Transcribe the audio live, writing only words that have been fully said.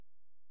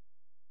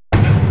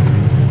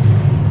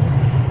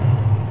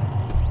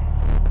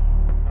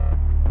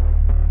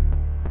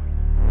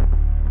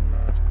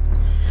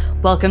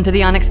Welcome to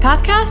the Onyx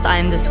Pathcast.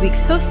 I'm this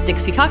week's host,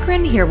 Dixie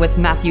Cochran, here with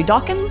Matthew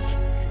Dawkins.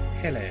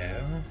 Hello.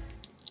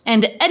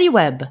 And Eddie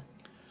Webb.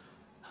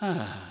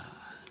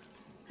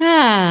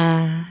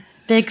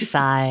 Big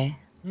sigh.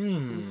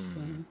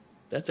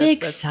 That's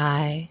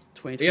sigh.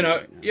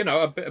 2020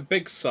 a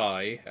big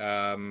sigh.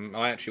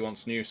 I actually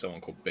once knew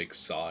someone called Big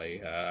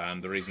Sigh,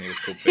 and the reason he was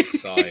called Big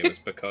Sigh was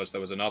because there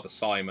was another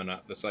Simon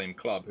at the same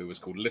club who was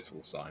called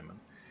Little Simon.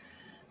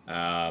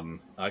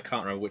 I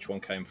can't remember which one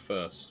came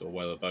first, or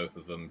whether both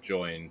of them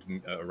joined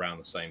around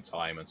the same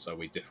time, and so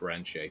we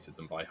differentiated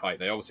them by height.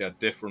 They obviously had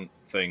different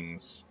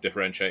things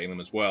differentiating them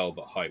as well,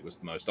 but height was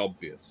the most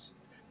obvious.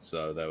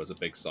 So there was a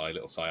Big Sigh,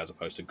 Little Sigh, as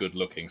opposed to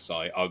Good-Looking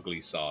Sigh,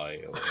 Ugly Sigh.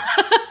 Or,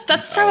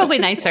 that's probably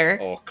nicer.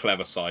 Or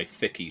Clever Sigh,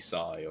 Thicky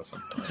Sigh, or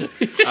something.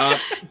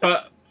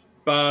 But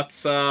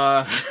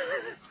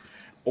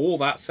all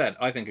that said,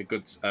 I think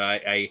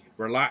a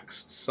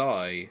relaxed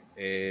sigh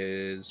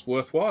is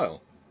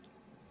worthwhile.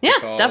 Yeah,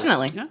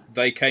 definitely.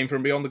 They Came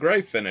From Beyond the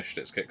Grave finished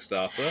its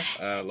Kickstarter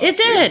last It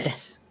did. year,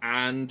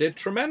 and did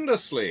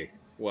tremendously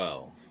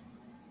well.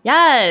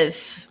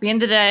 Yes. We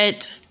ended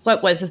at,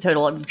 what was the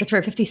total? Just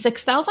over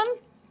 56,000?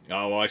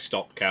 Oh, I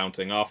stopped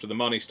counting. After the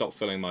money stopped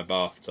filling my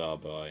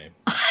bathtub, Do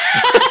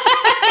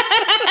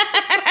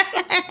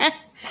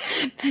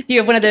you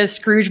have one of those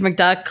Scrooge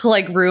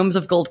McDuck rooms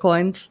of gold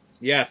coins?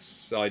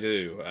 Yes, I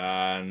do,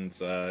 and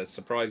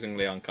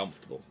surprisingly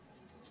uncomfortable.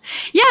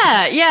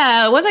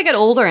 Yeah. Once I got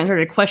older and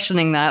started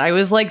questioning that, I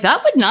was like,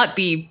 that would not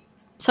be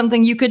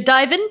something you could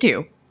dive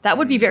into. That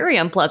would be very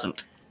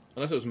unpleasant.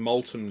 Unless it was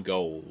molten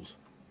gold.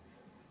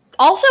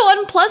 Also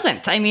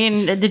unpleasant. I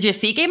mean, did you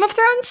see Game of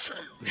Thrones?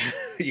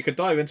 You could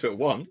dive into it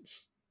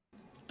once.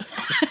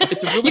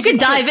 You could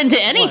dive into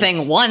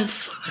anything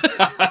once.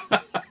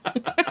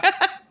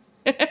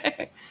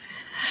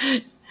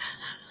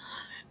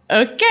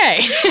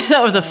 Okay,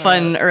 that was a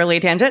fun early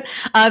tangent.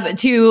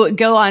 To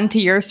go on to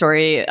your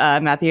story,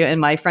 Matthew, in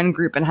my friend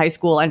group in high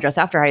school and just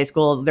after high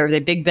school, there was a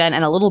Big Ben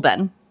and a Little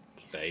Ben.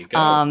 There you go.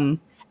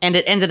 And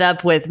it ended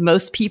up with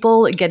most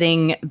people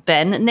getting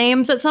Ben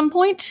names at some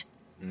point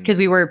because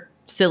we were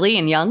silly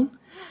and young.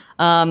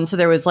 So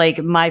there was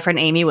my friend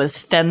Amy was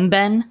Fem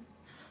Ben.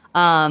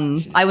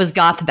 I was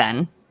Goth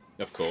Ben.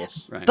 Of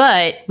course. Right.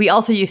 But we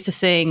also used to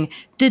sing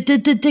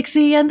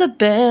Dixie and the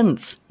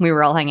Bens. We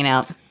were all hanging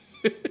out.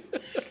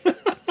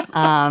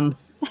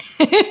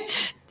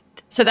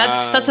 So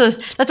that's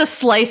a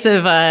slice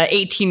of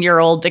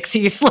 18-year-old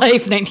Dixie's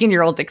life,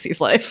 19-year-old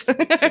Dixie's life.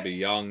 To be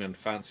young and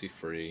fancy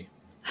free.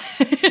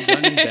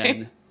 Young and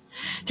Ben.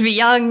 To be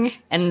young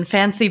and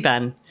fancy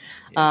Ben.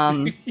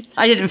 I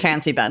didn't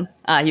fancy Ben.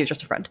 He was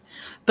just a friend.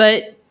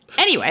 But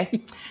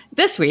anyway,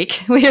 this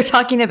week we are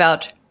talking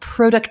about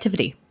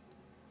productivity.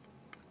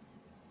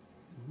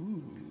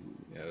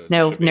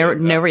 No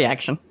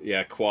reaction.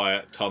 Yeah,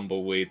 quiet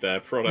tumbleweed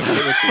there.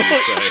 Productivity, you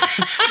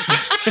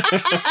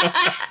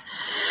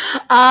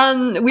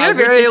say. We are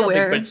very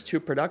aware. But it's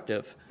too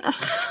productive.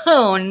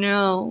 Oh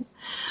no,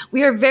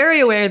 we are very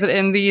aware that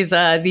in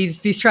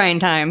these trying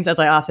times, as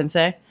I often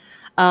say,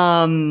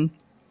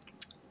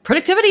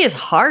 productivity is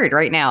hard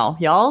right now,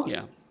 y'all.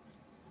 Yeah,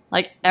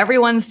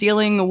 everyone's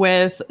dealing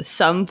with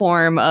some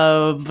form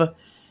of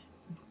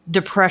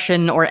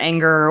depression or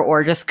anger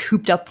or just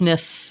cooped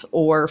upness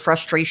or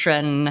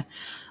frustration.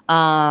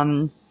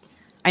 I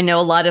know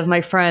a lot of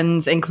my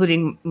friends,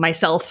 including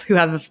myself, who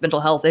have mental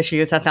health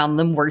issues, have found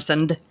them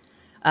worsened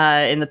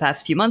in the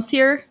past few months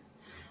here.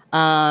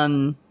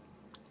 And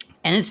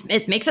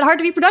it makes it hard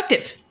to be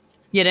productive.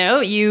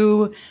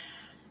 You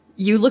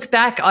look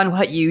back on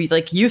what you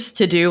used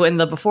to do in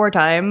the before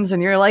times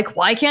and you're like,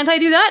 why can't I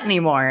do that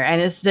anymore?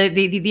 And it's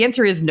the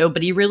answer is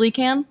nobody really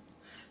can.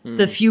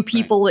 The few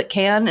people that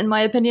can, in my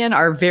opinion,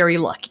 are very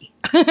lucky.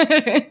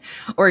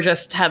 Or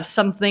just have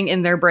something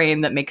in their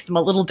brain that makes them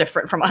a little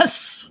different from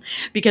us.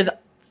 Because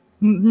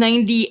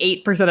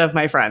 98% of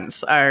my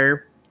friends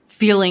are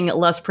feeling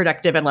less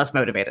productive and less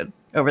motivated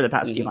over the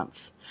past few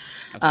months.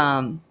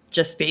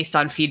 Just based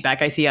on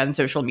feedback I see on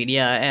social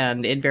media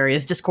and in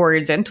various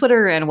Discords and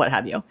Twitter and what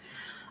have you.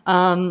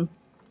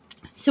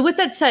 So with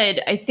that said,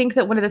 I think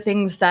that one of the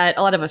things that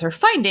a lot of us are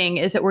finding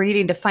is that we're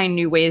needing to find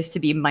new ways to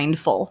be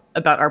mindful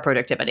about our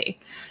productivity.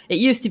 It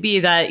used to be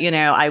that,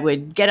 I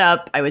would get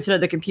up, I would sit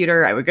at the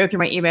computer, I would go through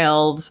my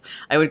emails,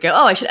 I would go,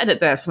 oh, I should edit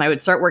this, and I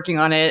would start working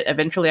on it.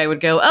 Eventually I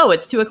would go, oh,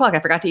 it's 2:00, I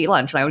forgot to eat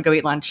lunch, and I would go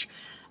eat lunch,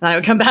 and I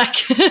would come back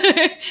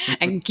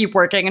and keep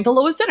working until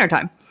it was dinner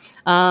time.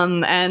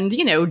 And,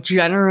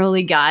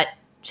 generally got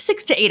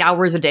 6 to 8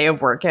 hours a day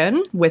of work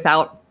in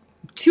without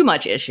too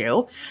much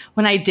issue.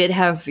 When I did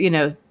have,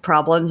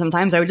 problems,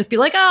 sometimes I would just be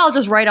like, oh, I'll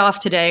just write off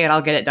today and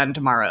I'll get it done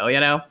tomorrow,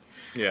 Yeah.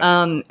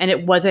 And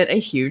it wasn't a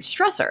huge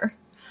stressor.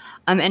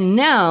 And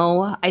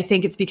now I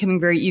think it's becoming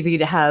very easy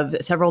to have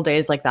several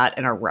days like that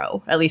in a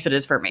row. At least it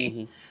is for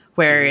me,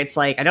 where it's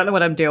like, I don't know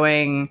what I'm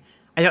doing.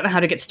 I don't know how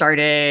to get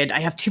started.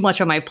 I have too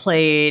much on my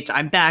plate.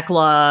 I'm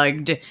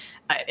backlogged.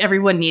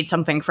 Everyone needs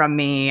something from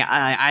me.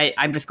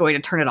 I'm just going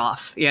to turn it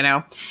off,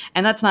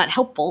 And that's not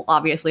helpful,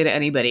 obviously, to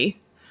anybody.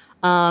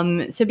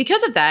 So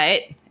because of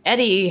that,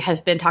 Eddie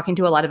has been talking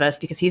to a lot of us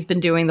because he's been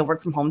doing the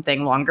work from home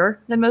thing longer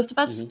than most of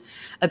us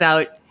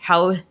about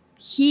how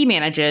he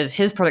manages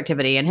his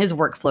productivity and his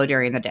workflow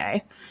during the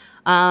day.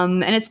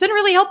 And it's been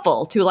really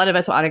helpful to a lot of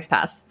us on Onyx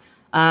Path.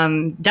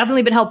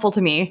 Definitely been helpful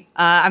to me.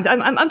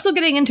 I'm still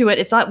getting into it.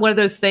 It's not one of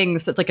those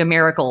things that's like a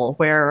miracle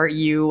where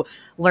you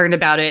learn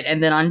about it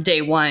and then on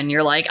day one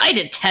you're like, I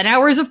did 10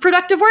 hours of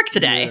productive work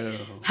today. No.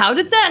 How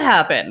did that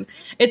happen?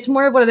 It's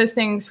more of one of those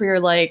things where you're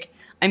like,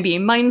 I'm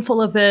being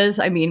mindful of this.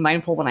 I'm being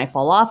mindful when I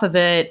fall off of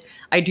it.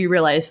 I do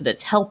realize that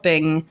it's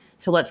helping.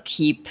 So let's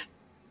keep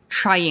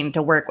trying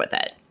to work with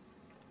it.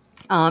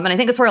 And I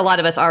think that's where a lot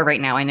of us are right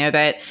now. I know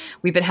that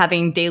we've been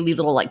having daily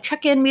little like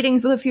check-in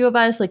meetings with a few of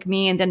us, like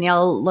me and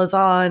Danielle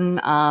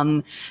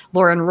Lozon,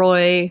 Lauren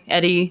Roy,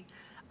 Eddie,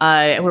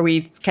 where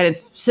we kind of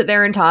sit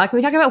there and talk.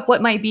 We talk about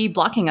what might be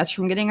blocking us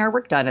from getting our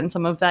work done. And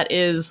some of that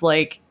is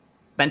like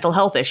mental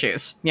health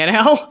issues, you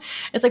know?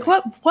 It's like,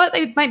 what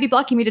might be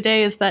blocking me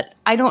today is that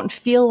I don't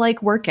feel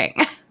like working.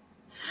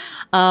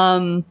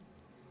 And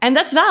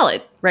that's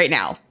valid right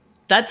now.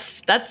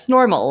 That's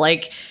normal.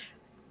 Like,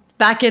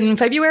 back in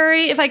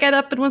February, if I get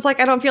up and was like,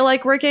 I don't feel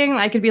like working,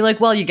 I could be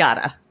like, well, you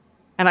gotta.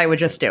 And I would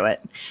just do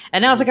it.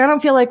 And now I was like, I don't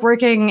feel like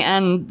working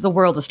and the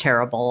world is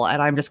terrible and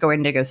I'm just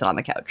going to go sit on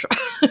the couch.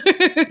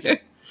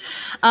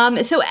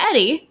 So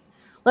Eddie,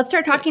 let's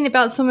start talking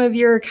about some of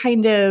your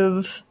kind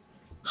of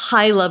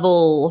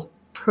high-level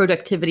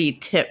productivity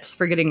tips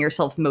for getting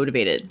yourself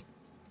motivated.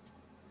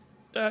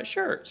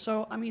 Sure.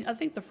 So, I mean, I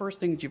think the first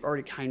thing that you've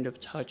already kind of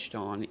touched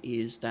on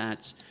is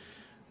that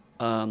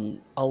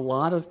a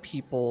lot of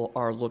people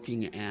are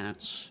looking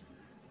at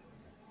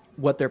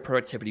what their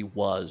productivity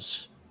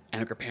was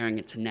and are comparing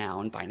it to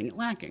now and finding it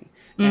lacking.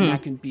 And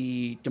that can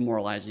be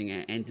demoralizing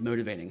and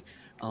demotivating.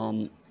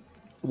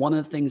 One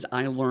of the things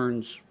I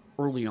learned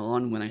early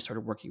on when I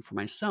started working for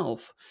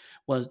myself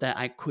was that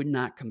I could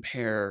not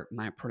compare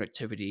my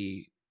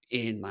productivity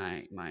in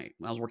my when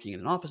I was working in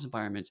an office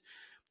environment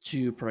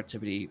to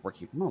productivity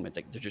working from home. It's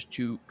like they're just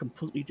two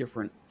completely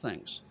different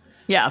things.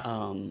 Yeah.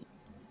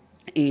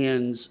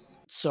 And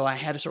so I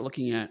had to start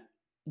looking at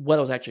what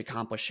I was actually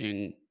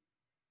accomplishing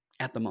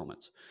at the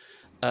moment.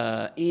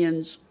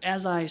 And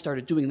as I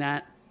started doing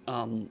that,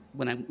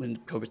 when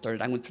COVID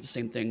started, I went through the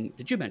same thing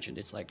that you mentioned.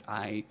 It's like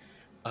I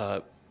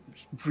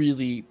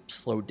really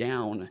slowed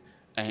down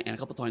and a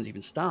couple of times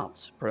even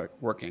stopped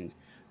working.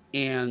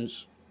 And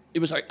it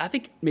was, I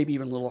think, maybe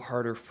even a little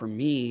harder for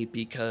me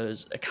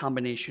because a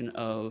combination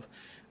of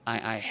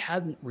I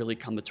hadn't really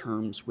come to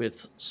terms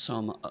with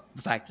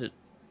the fact that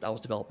I was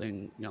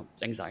developing,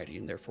 anxiety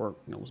and therefore,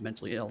 was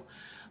mentally ill.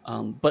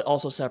 But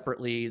also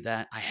separately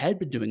that I had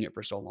been doing it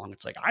for so long.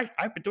 It's like,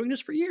 I've been doing this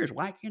for years.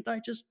 Why can't I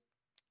just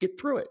get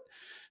through it?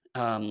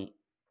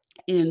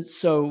 And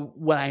so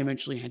what I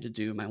eventually had to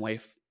do, my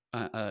wife,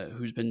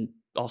 who's been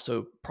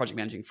also project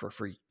managing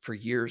for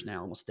years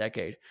now, almost a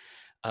decade,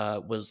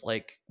 was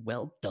like,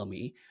 well,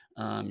 dummy,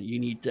 you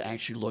need to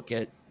actually look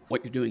at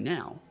what you're doing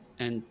now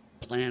and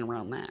plan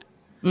around that.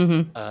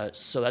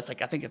 So that's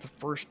like, I think the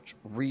first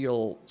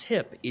real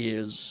tip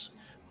is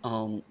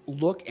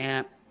look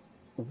at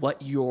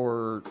what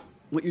you're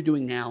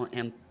doing now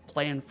and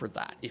plan for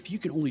that. If you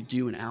can only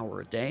do an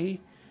hour a day,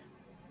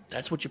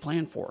 that's what you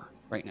plan for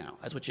right now.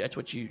 That's what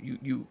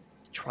you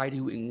try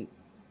to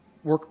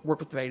work with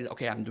the fact that,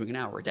 okay, I'm doing an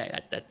hour a day.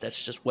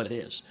 That's just what it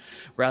is.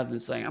 Rather than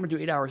saying, I'm gonna do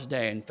 8 hours a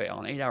day and fail,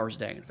 and 8 hours a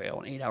day and fail,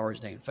 and 8 hours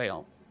a day and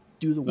fail.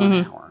 Do the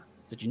 1 hour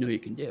that you know you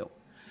can do.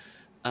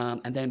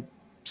 And then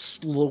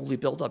slowly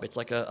build up. It's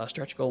like a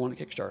stretch goal on a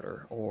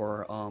Kickstarter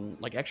or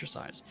like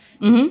exercise.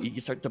 You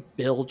start to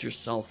build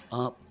yourself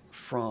up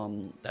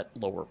from that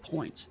lower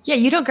point. Yeah,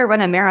 you don't go run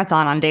a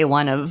marathon on day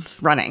one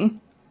of running.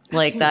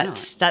 Like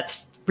Absolutely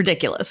that's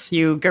ridiculous.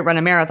 You go run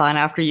a marathon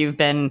after you've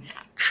been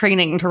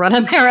training to run a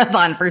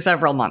marathon for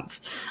several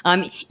months.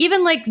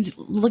 Even like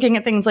looking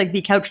at things like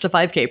the Couch to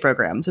 5K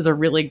programs is a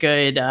really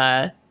good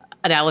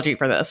analogy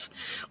for this.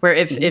 Where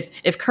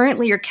if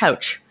currently your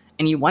couch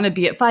and you want to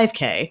be at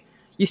 5K,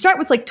 you start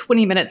with like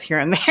 20 minutes here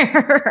and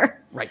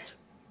there. Right.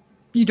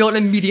 You don't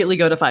immediately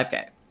go to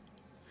 5K.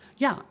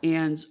 Yeah.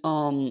 And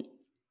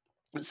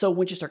so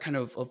once you start kind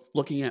of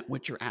looking at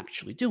what you're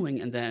actually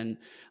doing and then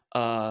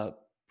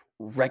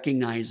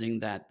recognizing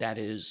that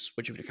is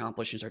what you would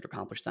accomplish and start to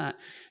accomplish that,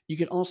 you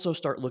can also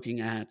start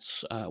looking at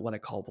what I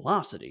call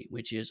velocity,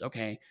 which is,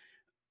 okay,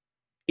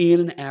 in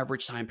an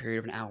average time period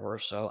of an hour or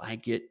so, I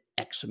get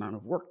X amount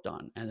of work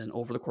done. And then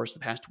over the course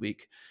of the past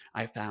week,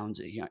 I found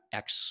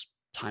X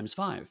times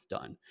 5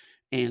 done.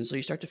 And so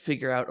you start to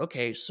figure out,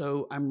 okay,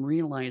 so I'm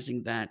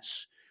realizing that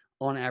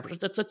on average,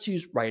 let's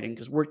use writing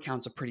because word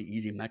count's a pretty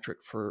easy metric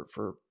for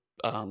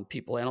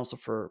people and also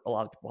for a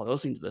lot of people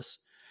listening to this.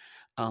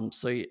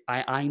 So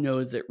I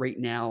know that right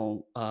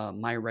now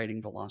my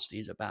writing velocity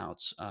is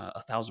about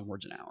 1,000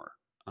 words an hour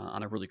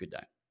on a really good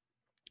day.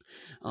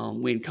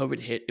 When COVID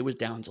hit, it was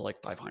down to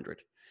like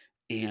 500.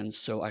 And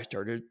so I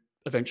started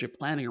eventually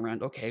planning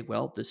around, okay,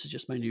 well, this is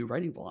just my new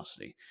writing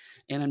velocity.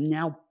 And I'm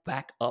now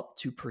back up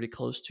to pretty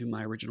close to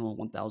my original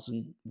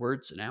 1,000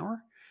 words an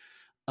hour.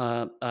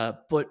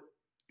 But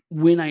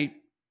when I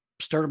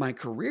start of my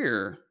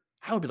career,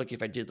 I would be lucky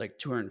if I did like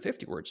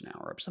 250 words an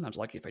hour. Sometimes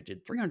lucky if I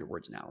did 300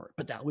 words an hour.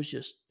 But that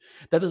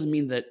doesn't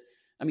mean that,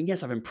 I mean,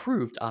 yes, I've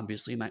improved,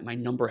 obviously. My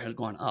number has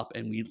gone up,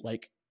 and we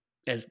like,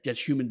 as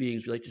human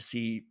beings, we like to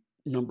see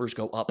numbers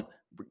go up,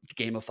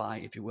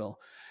 gamify, if you will.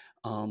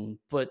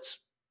 But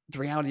the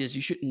reality is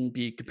you shouldn't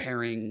be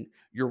comparing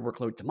your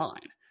workload to mine.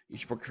 You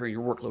should be comparing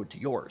your workload to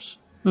yours.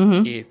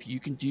 Mm-hmm. If you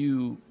can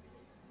do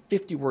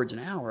 50 words an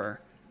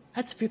hour,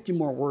 that's 50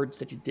 more words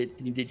than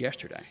you did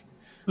yesterday.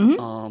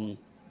 Mm-hmm.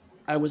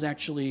 I was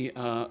actually,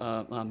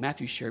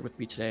 Matthew shared with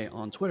me today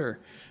on Twitter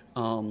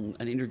an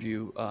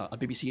interview, a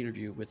BBC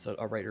interview with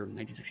a writer in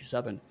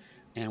 1967.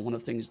 And one of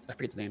the things, I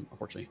forget the name,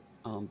 unfortunately,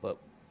 but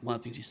one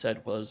of the things he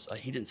said was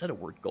he didn't set a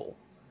word goal.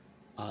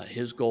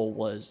 His goal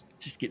was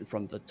just get in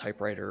front of the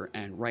typewriter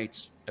and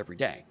write every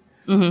day.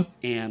 Mm-hmm.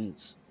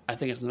 And I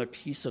think it's another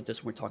piece of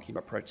this when we're talking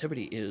about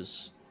productivity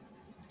is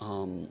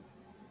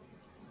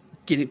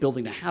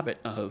building the habit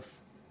of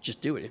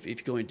just do it. If you're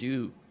going to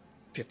do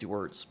 50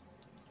 words,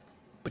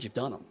 but you've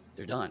done them,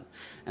 they're done.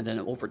 And then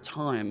over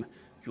time,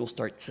 you'll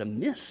start to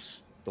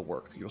miss the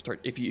work. You'll start,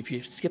 if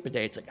you skip a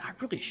day, it's like, I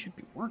really should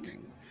be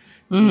working.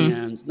 Mm-hmm.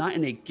 And not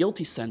in a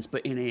guilty sense,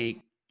 but in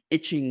a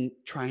itching,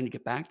 trying to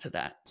get back to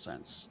that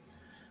sense,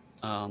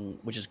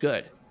 which is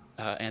good.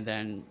 And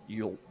then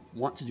you'll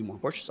want to do more,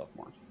 push yourself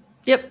more.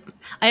 Yep.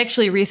 I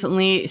actually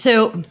recently,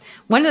 so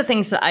one of the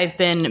things that I've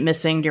been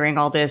missing during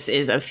all this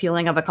is a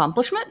feeling of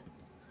accomplishment.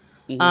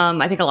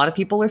 Mm-hmm. I think a lot of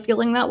people are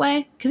feeling that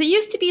way because it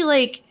used to be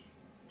like,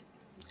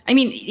 I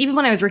mean, even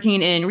when I was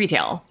working in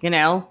retail,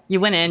 you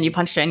went in, you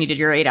punched in, you did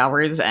your 8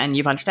 hours and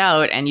you punched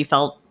out and you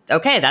felt,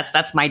 okay,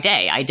 that's my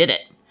day. I did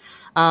it.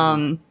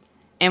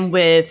 And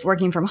with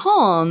working from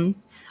home,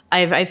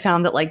 I've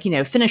found that like,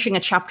 finishing a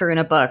chapter in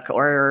a book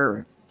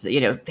or,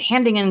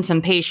 handing in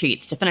some pay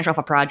sheets to finish off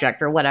a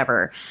project or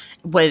whatever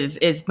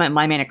is my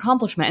main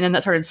accomplishment. And then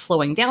that started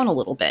slowing down a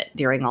little bit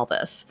during all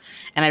this.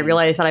 And I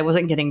realized that I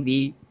wasn't getting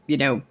the,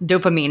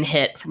 dopamine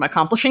hit from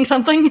accomplishing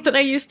something that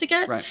I used to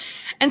get. Right.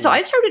 And so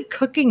I started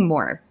cooking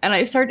more, and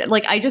I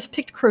just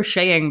picked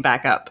crocheting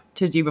back up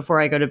to do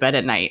before I go to bed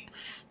at night,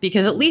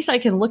 because at least I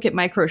can look at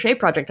my crochet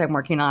project I'm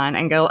working on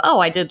and go, oh,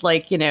 I did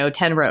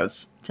 10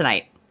 rows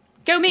tonight.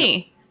 Go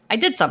me. I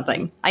did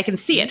something. I can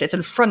see it. It's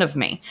in front of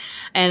me.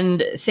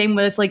 And same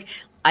with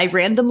I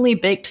randomly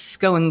baked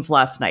scones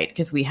last night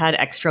because we had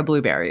extra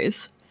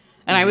blueberries.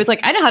 And I was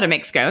like, I know how to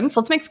make scones.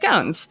 Let's make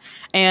scones.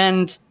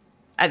 And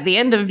at the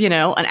end of,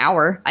 an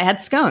hour, I had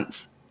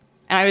scones.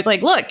 And I was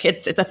like, look,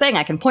 it's a thing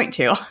I can point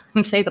to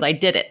and say that I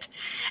did it.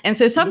 And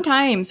so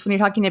sometimes when you're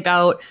talking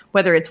about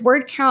whether it's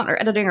word count or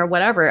editing or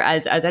whatever,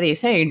 as Eddie is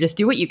saying, just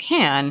do what you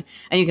can.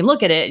 And you can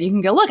look at it and you can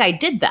go, look, I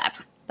did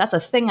that. That's a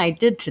thing I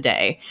did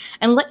today.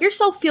 And let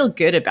yourself feel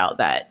good about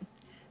that.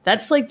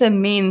 That's the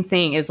main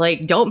thing is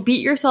don't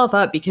beat yourself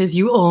up because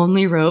you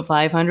only wrote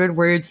 500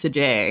 words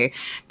today.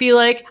 Be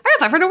like, I wrote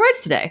 500 words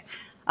today.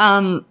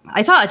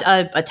 I saw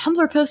a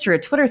Tumblr post or a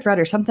Twitter thread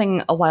or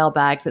something a while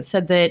back that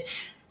said that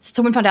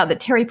someone found out that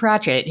Terry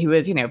Pratchett, who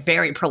is,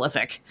 very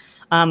prolific,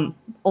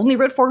 only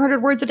wrote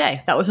 400 words a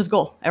day. That was his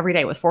goal. Every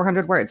day was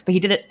 400 words, but he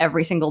did it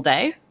every single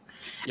day.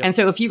 Yep. And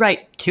so if you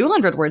write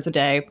 200 words a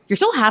day, you're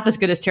still half as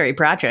good as Terry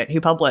Pratchett, who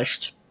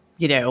published,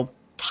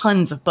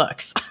 tons of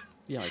books.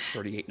 Yeah,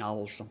 38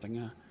 novels or something,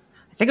 yeah.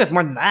 I think it was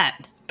more than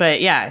that.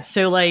 But yeah,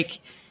 so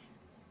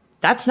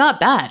that's not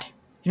bad.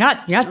 You're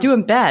not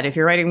doing bad if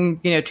you're writing,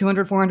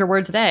 200, 400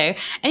 words a day,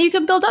 and you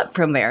can build up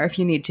from there if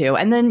you need to.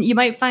 And then you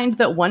might find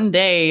that one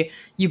day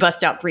you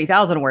bust out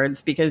 3,000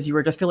 words because you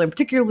were just feeling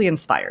particularly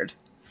inspired.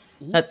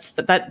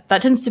 Mm-hmm.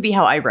 That tends to be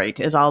how I write,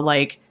 is I'll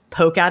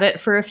poke at it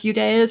for a few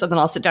days and then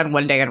I'll sit down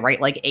one day and write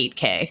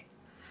 8K.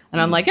 And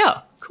I'm like,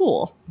 oh,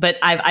 cool. But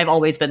I've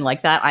always been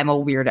like that. I'm a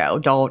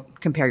weirdo. Don't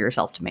compare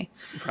yourself to me.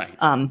 Right.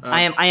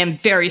 I am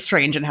very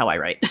strange in how I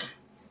write.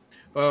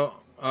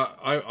 Well,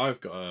 I've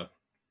got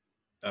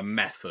a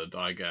method,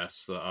 I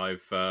guess, that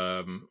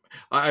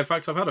in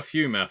fact, I've had a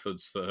few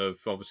methods that have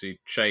obviously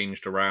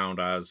changed around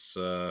as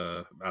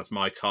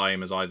my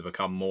time has either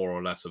become more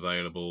or less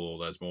available,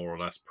 or there's more or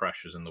less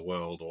pressures in the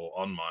world or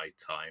on my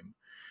time.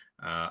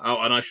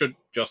 And I should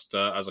just,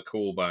 as a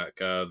callback,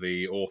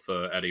 the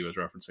author Eddie was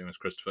referencing was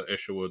Christopher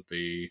Isherwood,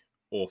 the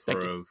author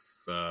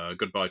of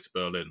Goodbye to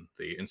Berlin,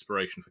 the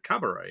inspiration for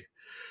Cabaret.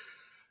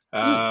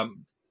 But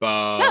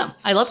yeah,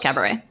 I love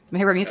Cabaret. My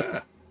favorite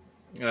musical.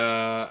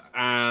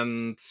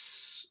 And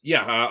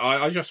yeah,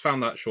 I just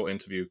found that short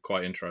interview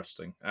quite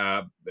interesting.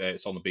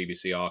 It's on the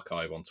BBC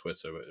archive on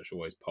Twitter, which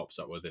always pops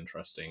up with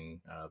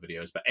interesting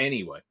videos. But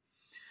anyway,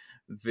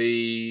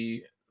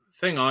 the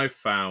thing I've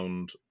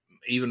found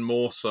even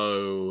more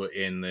so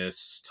in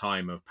this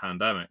time of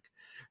pandemic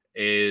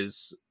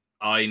is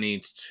I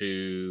need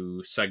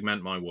to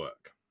segment my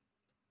work.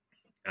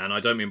 And I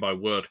don't mean by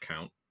word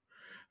count.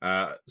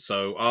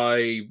 So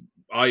I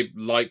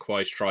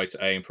likewise try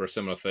to aim for a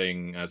similar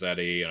thing as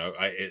Eddie.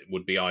 It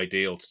would be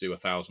ideal to do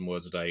 1,000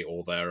 words a day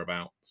or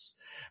thereabouts.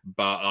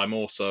 But I'm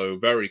also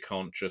very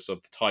conscious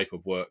of the type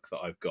of work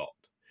that I've got.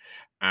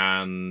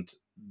 And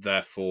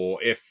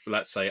therefore, if,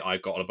 let's say,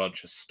 I've got a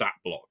bunch of stat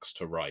blocks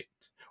to write,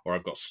 or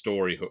I've got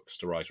story hooks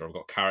to write, or I've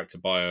got character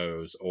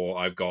bios, or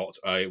I've got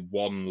a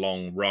one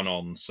long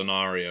run-on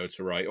scenario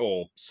to write,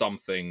 or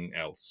something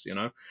else,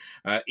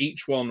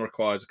 each one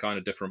requires a kind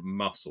of different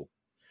muscle.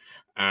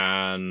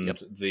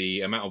 And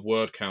the amount of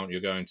word count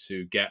you're going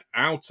to get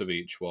out of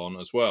each one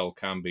as well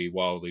can be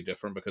wildly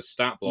different, because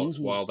stat blocks,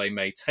 while they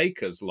may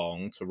take as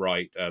long to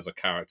write as a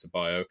character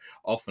bio,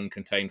 often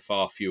contain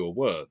far fewer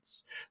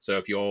words. So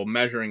if you're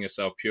measuring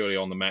yourself purely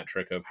on the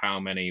metric of how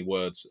many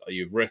words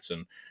you've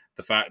written,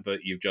 the fact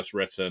that you've just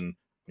written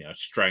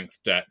strength,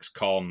 dex,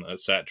 con,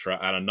 etc.,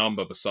 and a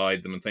number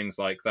beside them and things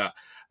like that,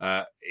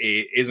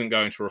 it isn't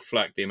going to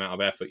reflect the amount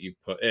of effort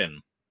you've put in.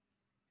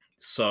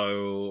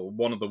 So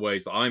one of the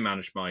ways that I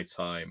manage my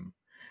time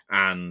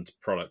and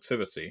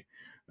productivity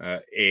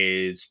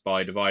is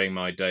by dividing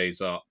my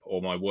days up,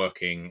 or my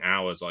working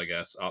hours, I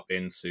guess, up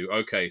into,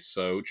 okay,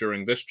 so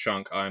during this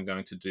chunk, I'm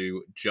going to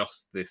do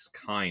just this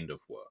kind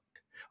of work.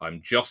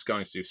 I'm just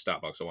going to do stat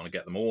blocks. I want to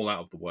get them all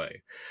out of the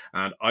way.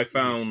 And I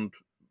found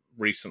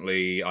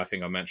recently, I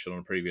think I mentioned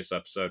on a previous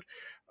episode,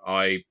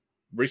 I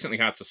recently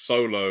had to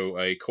solo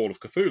a Call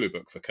of Cthulhu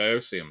book for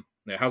Chaosium.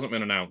 It hasn't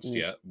been announced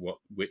yet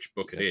which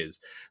book it is,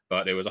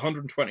 but it was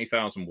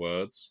 120,000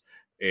 words.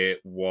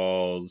 It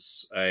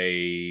was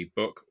a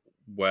book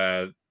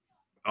where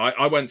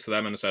I went to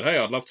them and said, hey,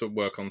 I'd love to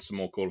work on some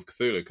more Call of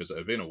Cthulhu because it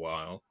had been a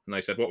while. And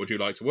they said, what would you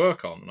like to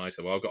work on? And I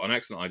said, well, I've got an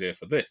excellent idea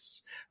for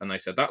this. And they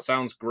said, that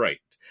sounds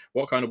great.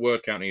 What kind of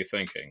word count are you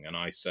thinking? And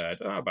I said,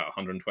 about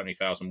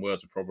 120,000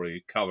 words would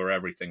probably cover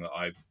everything that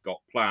I've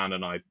got planned.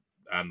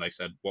 And they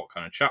said, what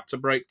kind of chapter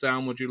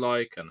breakdown would you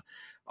like? And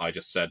I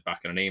just said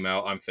back in an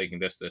email, I'm thinking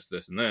this, this,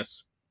 this, and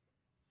this.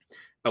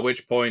 At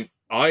which point,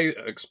 I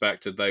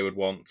expected they would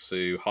want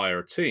to hire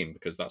a team,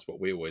 because that's what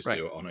we always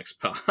do at Onyx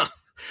Path.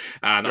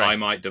 And I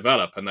might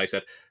develop. And they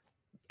said,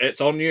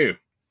 it's on you.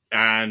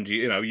 And,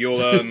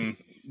 you'll earn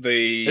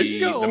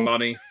the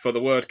money for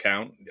the word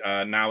count.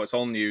 Now it's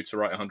on you to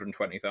write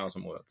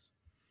 120,000 words.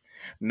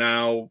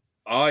 Now,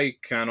 I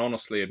can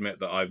honestly admit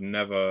that I've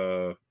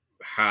never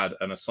had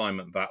an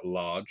assignment that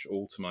large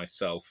all to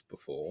myself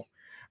before,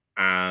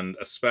 and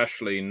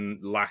especially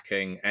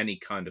lacking any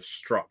kind of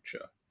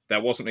structure.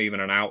 There wasn't even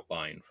an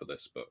outline for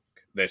this book.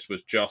 This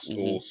was just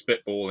all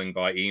spitballing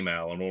by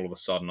email, and all of a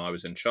sudden I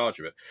was in charge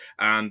of it.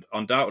 And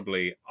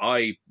undoubtedly,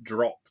 I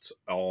dropped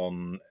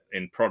in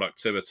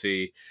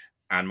productivity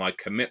and my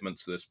commitment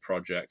to this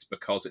project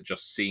because it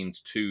just seemed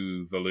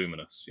too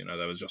voluminous.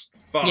 There was just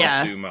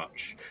far too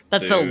much to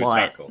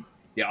tackle.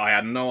 Yeah, I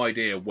had no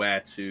idea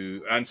where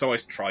to... And so I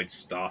tried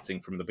starting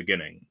from the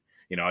beginning.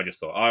 I just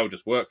thought, I'll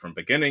just work from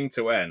beginning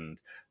to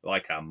end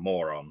like a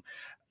moron.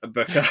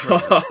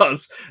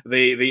 Because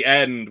the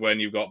end, when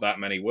you've got that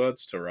many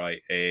words to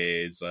write,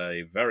 is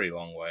a very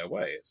long way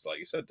away. It's like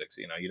you said,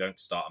 Dixie, you don't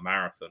start a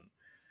marathon.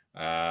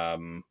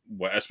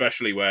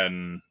 Especially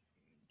when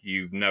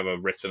you've never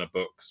written a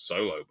book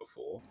solo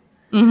before.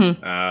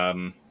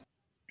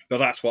 But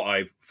that's what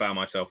I found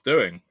myself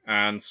doing.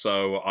 And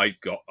so I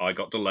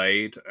got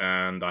delayed,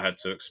 and I had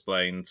to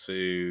explain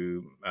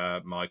to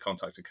my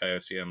contact at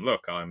Chaosium,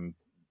 look, I'm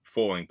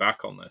falling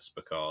back on this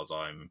because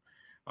I'm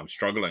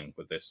struggling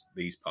with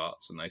these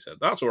parts. And they said,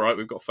 that's all right,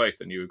 we've got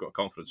faith in you, we've got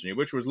confidence in you,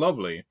 which was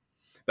lovely.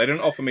 They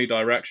didn't offer me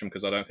direction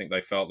because I don't think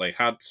they felt they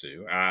had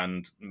to,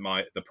 and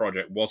the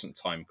project wasn't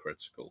time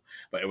critical,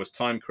 but it was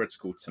time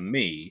critical to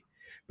me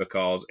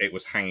because it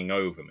was hanging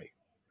over me.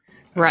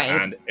 Right.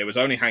 And it was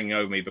only hanging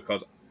over me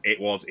because it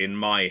was in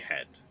my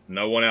head.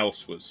 No one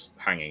else was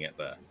hanging it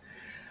there.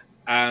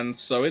 And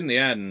so in the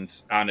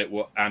end,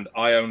 and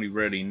I only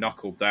really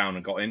knuckled down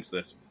and got into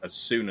this as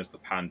soon as the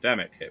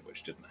pandemic hit,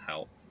 which didn't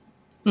help.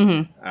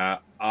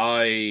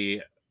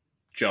 I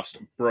just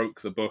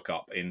broke the book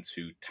up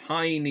into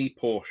tiny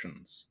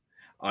portions.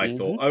 I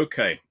thought,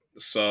 okay,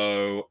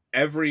 so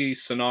every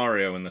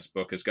scenario in this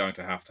book is going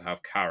to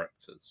have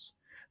characters.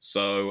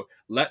 So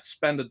let's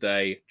spend a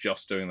day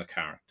just doing the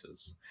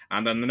characters.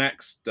 And then the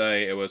next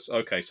day it was,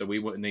 okay, so we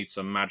would need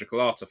some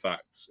magical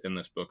artifacts in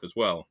this book as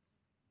well.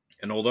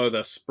 And although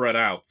they're spread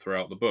out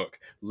throughout the book,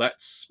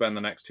 let's spend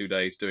the next 2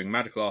 days doing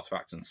magical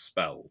artifacts and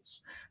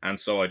spells. And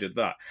so I did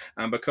that.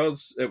 And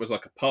because it was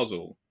like a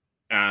puzzle,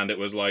 and it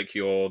was like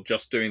you're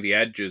just doing the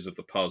edges of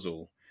the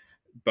puzzle,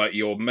 but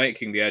you're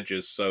making the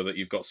edges so that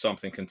you've got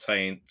something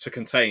to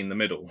contain the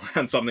middle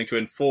and something to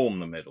inform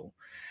the middle.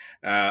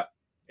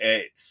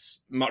 It's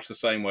much the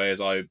same way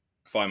as I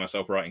find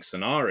myself writing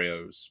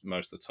scenarios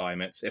most of the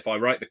time. It's if I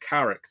write the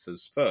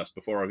characters first,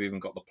 before I've even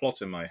got the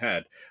plot in my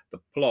head, the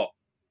plot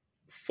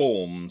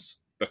forms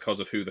because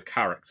of who the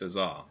characters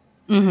are.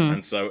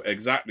 And so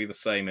exactly the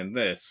same in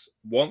this.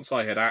 Once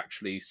I had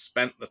actually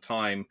spent the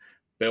time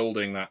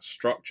building that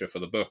structure for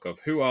the book of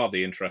who are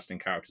the interesting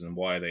characters and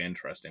why are they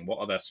interesting, what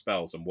are their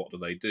spells and what do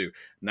they do,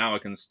 now I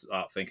can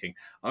start thinking,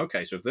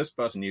 okay, so if this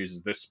person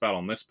uses this spell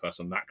on this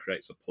person, that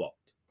creates a plot.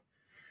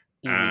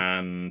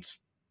 And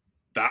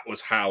that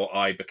was how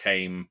I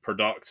became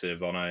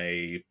productive on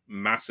a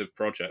massive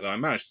project that I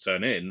managed to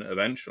turn in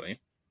eventually.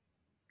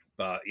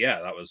 But yeah,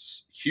 that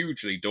was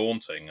hugely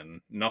daunting and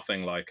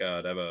nothing like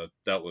I'd ever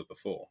dealt with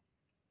before.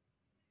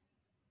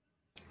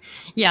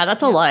 Yeah,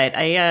 that's a lot.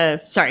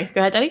 Sorry,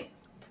 go ahead, Eddie.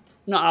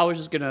 No, I was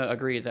just gonna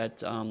agree that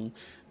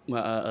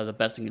the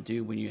best thing to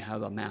do when you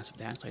have a massive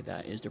task like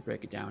that is to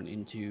break it down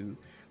into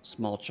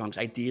small chunks.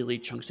 Ideally,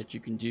 chunks that you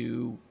can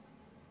do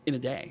in a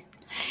day.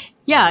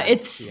 Yeah,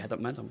 so you have that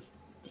momentum.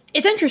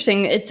 It's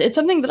interesting. It's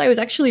something that I was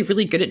actually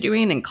really good at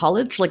doing in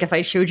college. Like if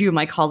I showed you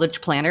my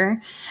college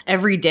planner,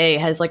 every day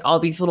has like all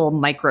these little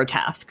micro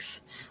tasks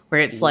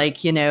where it's like,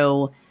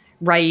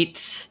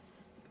 write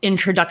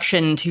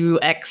introduction to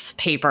X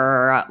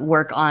paper,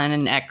 work on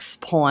an X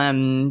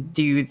poem,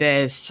 do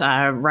this,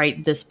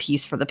 write this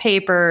piece for the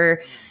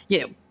paper,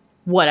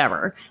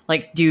 whatever.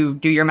 Like do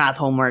your math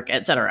homework,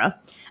 etc.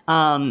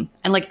 And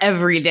like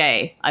every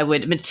day I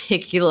would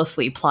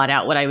meticulously plot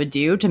out what I would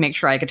do to make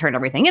sure I could turn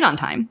everything in on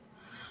time.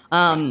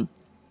 And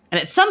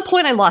at some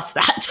point I lost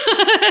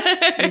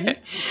that.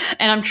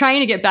 And I'm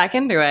trying to get back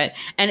into it.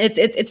 And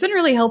it's been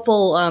really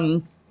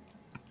helpful.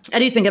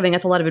 Eddie's been giving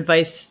us a lot of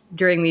advice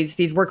during these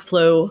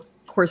workflow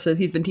courses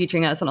he's been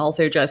teaching us, and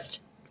also just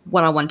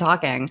one-on-one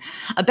talking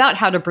about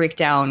how to break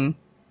down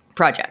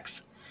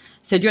projects.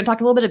 So do you want to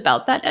talk a little bit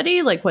about that,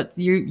 Eddie? Like what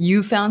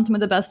you found some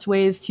of the best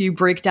ways to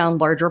break down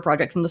larger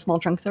projects into small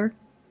chunks are?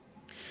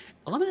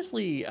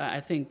 Honestly, I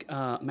think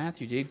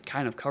Matthew did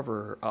kind of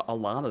cover a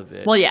lot of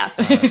it. Well, yeah.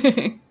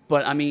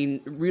 But I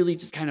mean, really,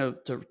 just kind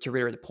of to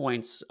reiterate the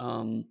points,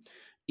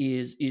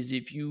 is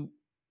if you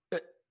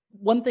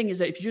one thing is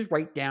that if you just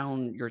write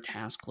down your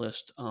task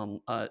list,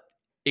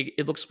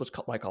 it looks what's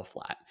called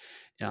flat.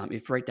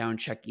 If you write down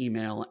check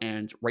email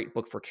and write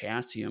book for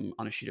Chaosium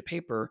on a sheet of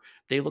paper,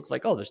 they look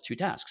like, oh, there's two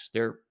tasks.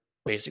 They're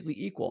basically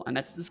equal, and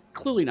that's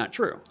clearly not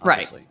true.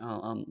 Obviously.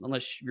 Right.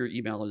 Unless your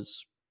email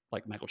is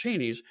like Michael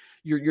Chaney's,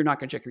 you're not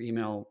going to check your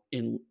email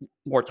in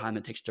more time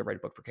than it takes to write a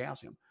book for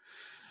Chaosium.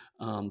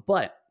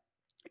 But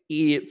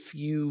if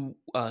you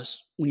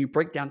when you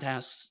break down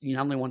tasks, you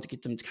not only want to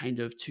get them kind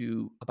of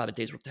to about a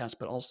day's worth of tasks,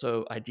 but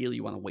also ideally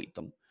you want to weight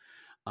them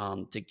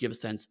to give a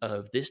sense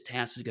of this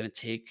task is going to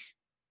take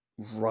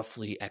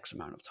roughly X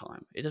amount of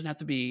time. It doesn't have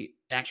to be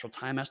actual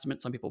time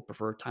estimate. Some people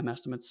prefer time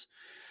estimates,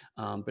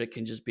 but it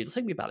can just be, let's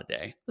take me about a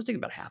day. Let's take me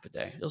about half a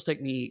day. It'll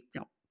take me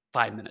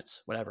 5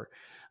 minutes, whatever.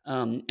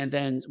 And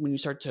then when you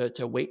start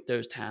to weight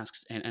those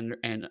tasks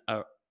and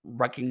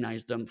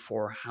recognize them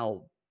for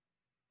how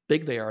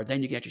big they are,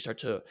 then you can actually start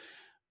to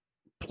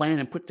plan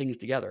and put things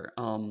together.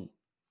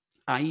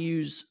 I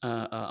use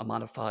a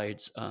modified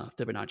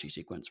Fibonacci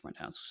sequence for my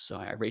tasks. So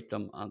I rate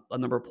them on a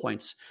number of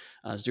points,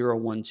 0,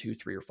 1, 2,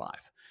 3, or 5,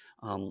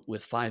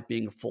 with 5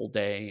 being a full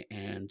day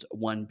and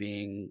 1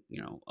 being,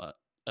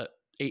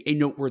 a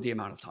noteworthy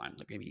amount of time,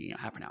 like maybe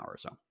half an hour or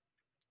so.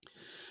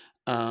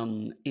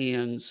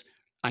 And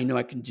I know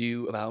I can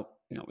do about,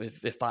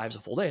 if 5 is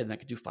a full day, then I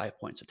could do 5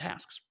 points of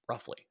tasks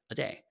roughly a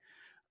day.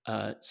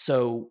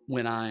 So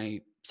when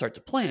I start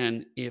to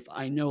plan, if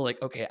I know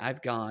like, okay,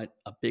 I've got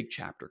a big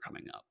chapter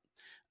coming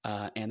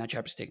up, and that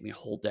chapter's taking me a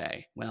whole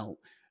day. Well,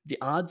 the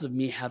odds of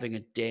me having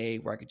a day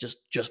where I could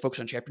just focus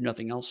on chapter,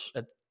 nothing else,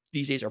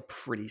 these days are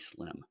pretty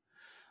slim.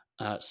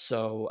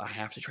 So I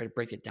have to try to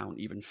break it down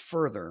even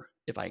further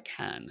if I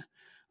can,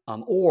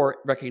 or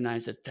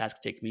recognize that tasks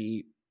take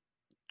me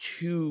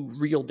 2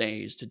 real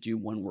days to do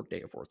 1 work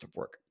day of worth of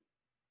work.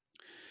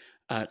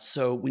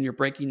 So when you're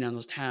breaking down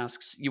those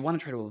tasks, you want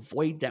to try to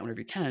avoid that whenever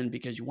you can,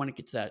 because you want to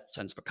get to that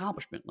sense of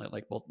accomplishment.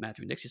 Like both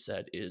Matthew and Dixie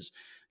said, is,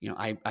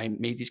 I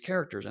made these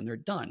characters and they're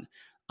done.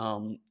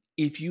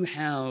 If you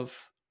have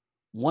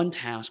one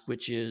task,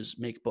 which is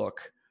make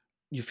book,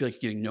 you feel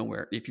like you're getting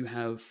nowhere. If you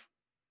have,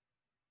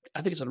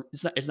 I think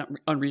it's not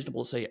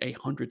unreasonable to say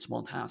 100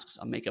 small tasks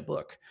on make a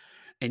book,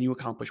 and you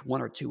accomplish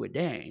 1 or 2 a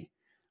day,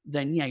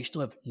 then yeah, you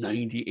still have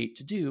 98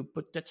 to do,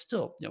 but that's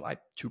still,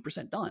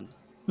 2% done.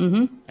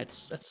 Mm-hmm.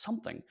 That's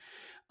something,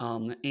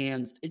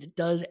 and it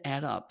does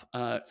add up.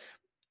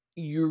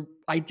 You're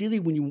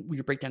ideally when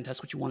you break down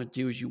tasks, what you want to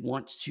do is you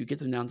want to get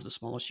them down to the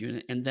smallest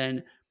unit, and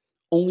then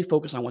only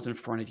focus on what's in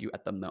front of you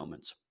at the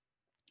moment.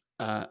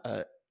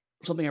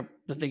 Something I've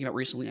been thinking about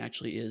recently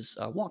actually is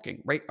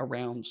walking. Right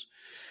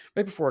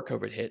before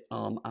COVID hit,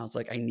 I was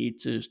like, I need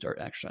to start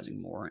exercising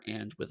more,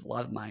 and with a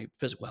lot of my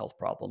physical health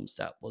problems,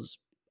 that was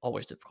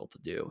always difficult to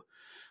do.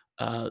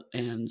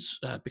 And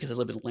because I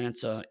live in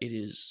Atlanta, it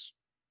is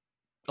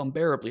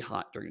unbearably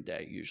hot during the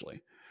day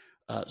usually.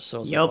 So I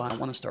was like, well, I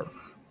want to start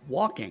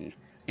walking.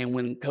 And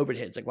when COVID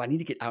hit, it's like, well, I need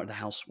to get out of the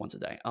house once a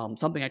day.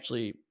 Something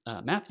actually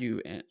Matthew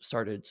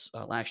started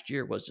last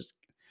year was just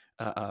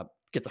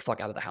get the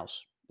fuck out of the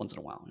house once in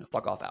a while.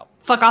 Fuck off out.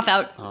 Fuck off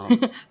out.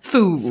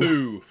 Foo.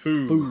 Foo.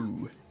 Foo.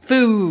 Foo.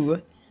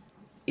 Foo.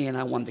 And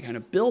I wanted to kind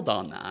of build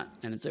on that.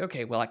 And it's like,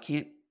 okay, well, I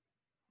can't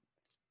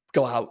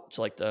go out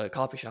to like the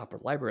coffee shop or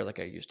the library like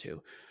I used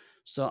to.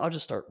 So I'll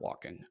just start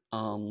walking.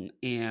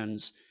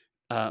 And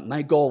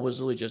my goal was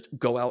really just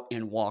go out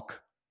and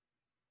walk.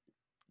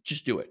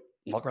 Just do it.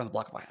 Walk around the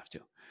block if I have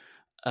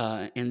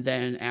to. And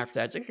then after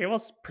that, it's like, okay, well,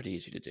 it's pretty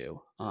easy to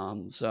do.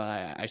 So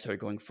I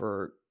started going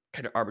for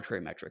kind of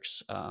arbitrary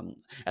metrics.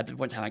 At the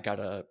one time, I got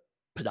a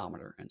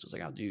pedometer, and so it's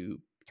like I'll do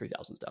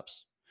 3,000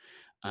 steps.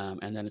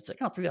 And then it's like,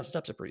 3,000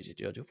 steps are pretty easy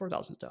to do. I'll do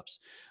 4,000 steps.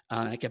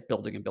 And I kept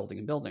building and building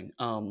and building.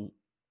 And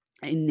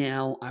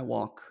now I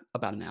walk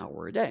about an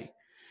hour a day.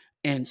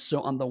 And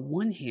so on the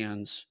one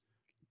hand,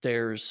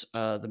 there's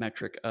the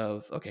metric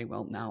of, okay,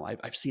 well, now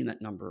I've seen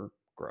that number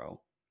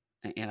grow,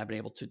 and I've been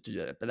able to do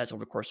that. But that's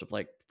over the course of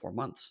like 4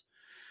 months.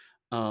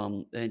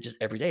 And just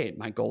every day,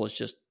 my goal is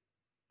just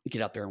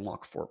get out there and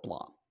walk for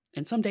blah.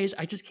 And some days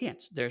I just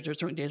can't. There's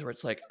certain days where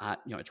it's like,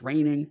 it's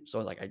raining. So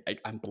like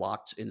I'm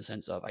blocked in the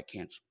sense of I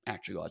can't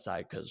actually go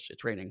outside because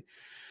it's raining.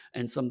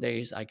 And some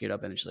days I get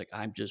up and it's just like,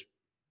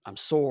 I'm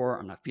sore.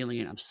 I'm not feeling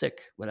it. I'm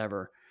sick,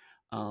 whatever.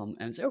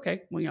 And say,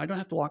 okay, well, I don't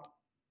have to walk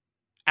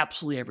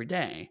absolutely every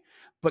day,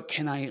 but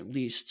can I at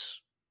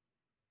least,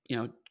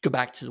 go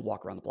back to the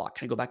walk around the block?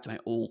 Can I go back to my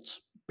old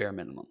bare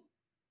minimum?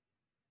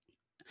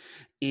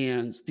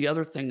 And the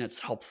other thing that's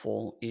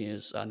helpful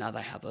is now that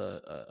I have I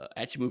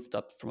actually moved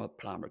up from a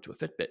pedometer to a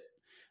Fitbit,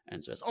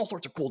 and so it's all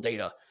sorts of cool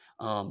data,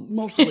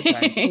 most of which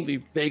I only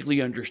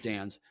vaguely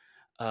understand.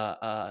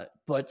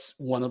 But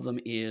one of them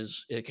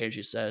is, it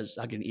occasionally says,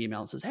 I'll get an email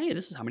and says, hey,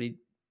 this is how many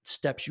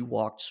steps you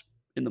walked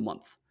in the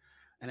month.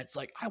 And it's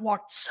like, I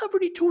walked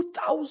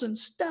 72,000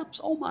 steps.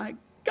 Oh my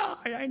God,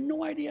 I had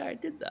no idea I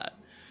did that.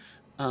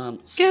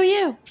 Go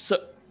you.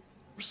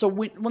 So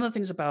one of the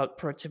things about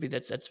productivity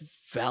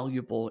that's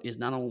valuable is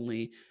not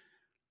only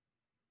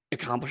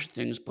accomplishing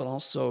things, but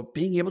also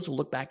being able to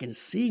look back and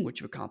seeing what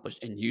you've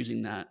accomplished and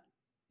using that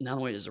not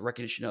only as a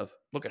recognition of,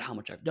 look at how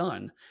much I've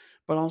done,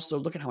 but also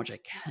look at how much I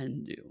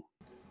can do.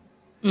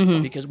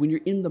 Mm-hmm. Because when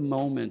you're in the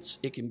moment,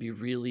 it can be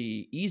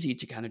really easy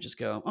to kind of just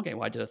go, okay,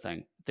 well, I did a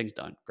thing. Thing's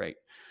done. Great.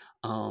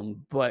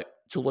 But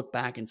to look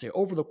back and say,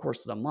 over the course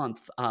of the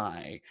month,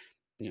 I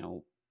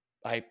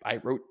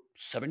wrote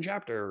 7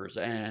 chapters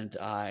and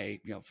I,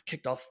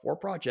 kicked off 4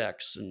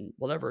 projects and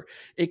whatever.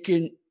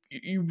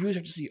 You really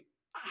start to see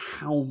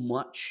how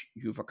much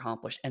you've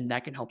accomplished, and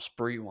that can help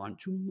spur you on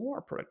to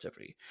more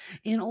productivity.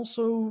 And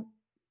also,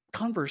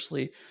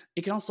 conversely,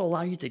 it can also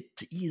allow you to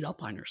ease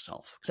up on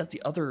yourself, because that's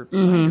the other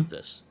side of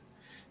this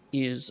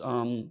is,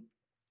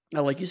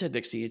 like you said,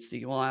 Dixie, it's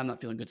I'm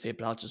not feeling good today,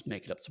 but I'll just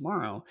make it up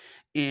tomorrow.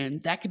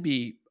 And that could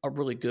be a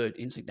really good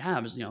instinct to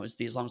have, is,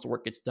 as long as the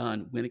work gets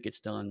done, when it gets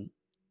done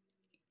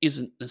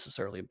isn't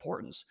necessarily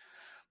importance.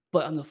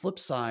 But on the flip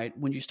side,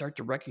 when you start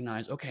to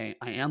recognize, okay,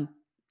 I am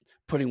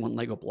putting one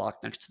Lego block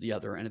next to the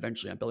other, and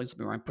eventually I'm building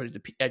something where I'm putting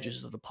the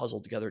edges of the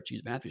puzzle together, to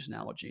use Matthew's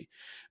analogy,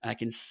 and I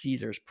can see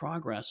there's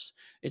progress.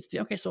 It's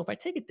okay, so if I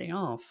take a day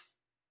off,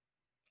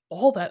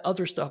 all that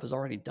other stuff is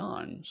already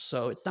done.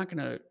 So it's not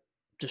going to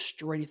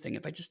destroy anything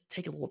if I just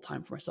take a little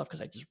time for myself,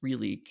 because I just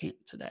really can't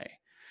today.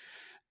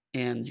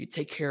 And you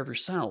take care of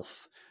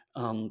yourself,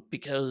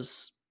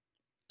 because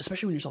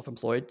especially when you're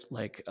self-employed,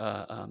 like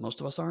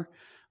most of us are,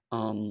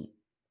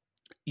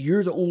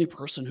 you're the only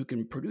person who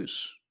can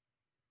produce.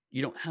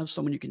 You don't have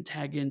someone you can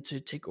tag in to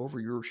take over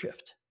your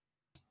shift.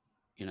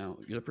 You're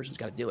the person who's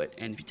got to do it.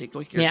 And if you take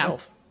care of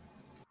yourself,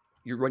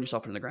 you run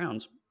yourself into the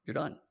ground, you're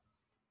done.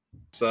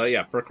 So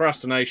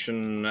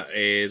procrastination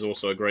is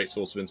also a great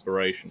source of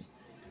inspiration,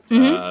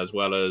 as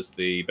well as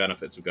the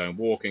benefits of going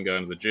walking,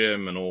 going to the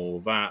gym and all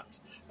that,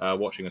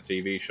 watching a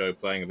TV show,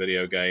 playing a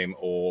video game,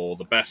 or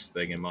the best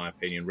thing, in my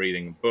opinion,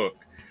 reading a book,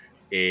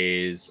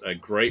 is a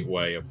great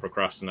way of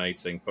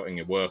procrastinating, putting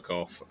your work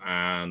off,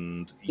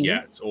 and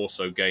yet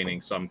also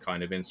gaining some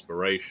kind of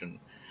inspiration.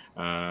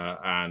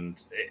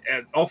 And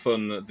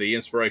often the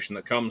inspiration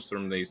that comes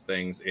from these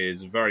things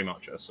is very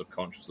much at a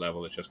subconscious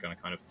level. It's just going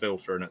to kind of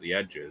filter in at the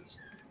edges.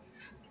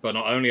 But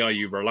not only are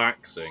you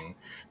relaxing,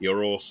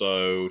 you're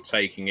also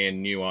taking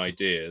in new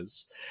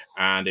ideas.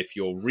 And if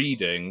you're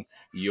reading,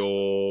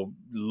 you're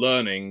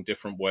learning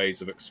different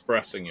ways of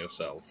expressing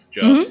yourself,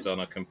 just on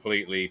a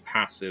completely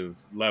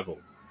passive level.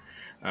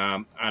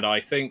 And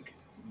I think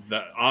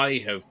that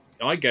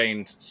I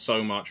gained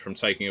so much from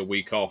taking a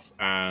week off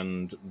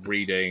and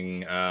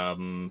reading.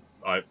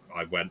 I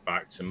went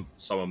back to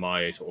some of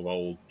my sort of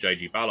old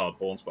J.G. Ballard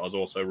haunts, but I was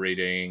also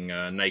reading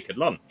Naked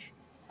Lunch,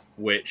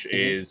 which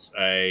is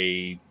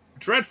a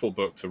dreadful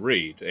book to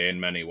read in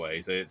many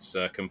ways. It's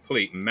a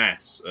complete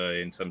mess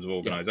in terms of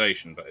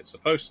organization, but it's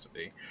supposed to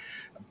be.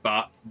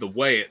 But the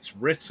way it's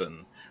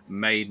written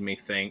made me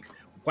think,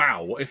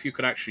 wow, what if you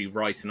could actually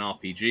write an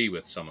RPG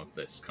with some of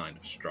this kind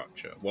of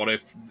structure? What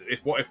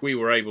if we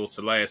were able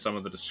to layer some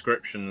of the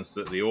descriptions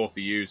that the author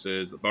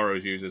uses, that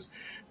Burroughs uses,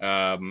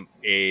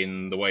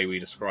 in the way we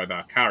describe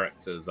our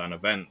characters and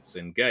events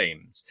in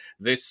games?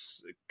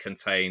 This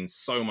contains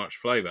so much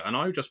flavor, and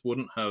I just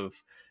wouldn't have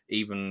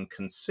even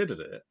considered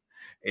it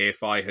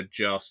if I had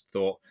just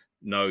thought,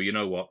 no, you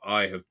know what,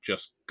 I have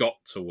just got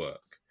to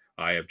work.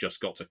 I have just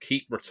got to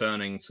keep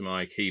returning to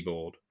my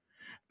keyboard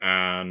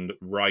and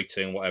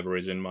writing whatever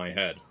is in my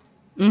head.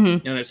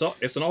 And it's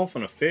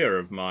often a fear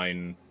of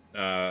mine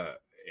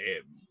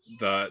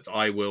that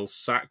I will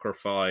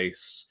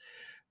sacrifice,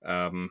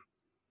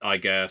 I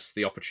guess,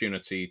 the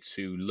opportunity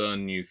to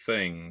learn new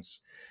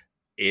things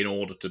in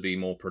order to be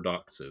more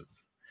productive.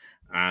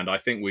 And I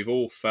think we've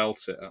all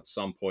felt it at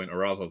some point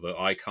or other, that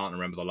I can't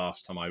remember the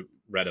last time I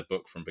read a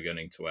book from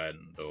beginning to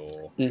end,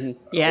 or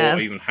Yeah.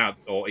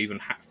 or even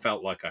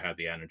felt like I had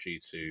the energy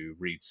to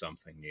read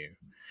something new.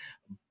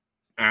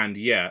 And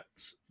yet,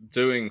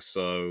 doing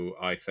so,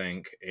 I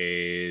think,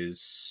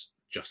 is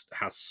just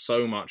has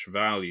so much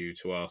value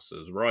to us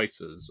as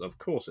writers. Of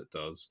course, it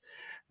does.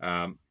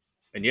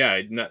 And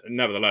yeah,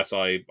 nevertheless,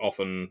 I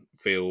often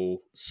feel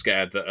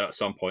scared that at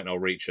some point I'll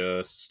reach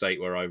a state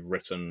where I've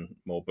written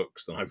more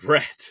books than I've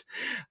read,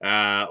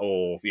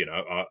 or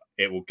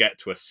it will get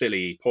to a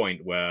silly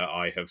point where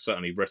I have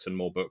certainly written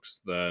more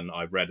books than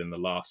I've read in the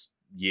last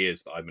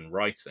years that I've been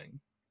writing.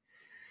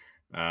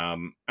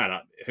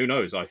 Who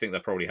knows? I think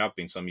there probably have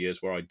been some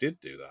years where I did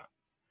do that,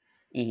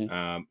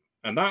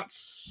 and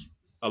that's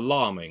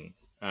alarming.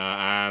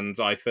 And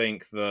I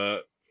think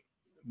that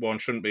one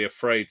shouldn't be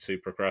afraid to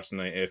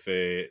procrastinate if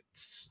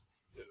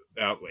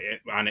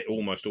and it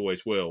almost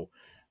always will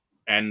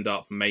end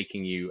up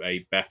making you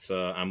a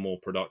better and more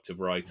productive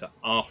writer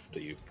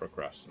after you've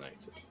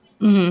procrastinated.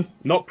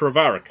 Not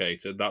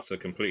prevaricated. That's a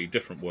completely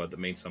different word that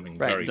means something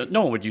very different.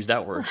 No one would use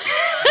that word.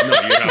 No,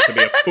 you'd have to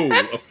be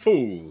a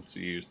fool to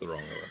use the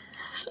wrong word.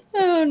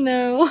 Oh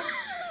no.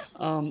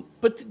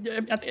 But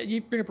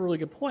you bring up a really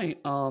good point.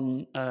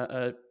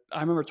 I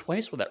remember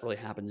twice where that really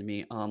happened to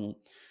me.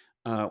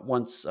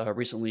 Once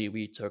recently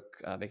we took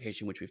a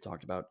vacation, which we've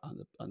talked about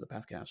on the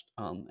Pathcast.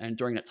 And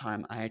during that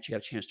time, I actually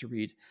had a chance to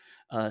read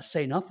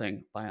 "Say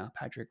Nothing" by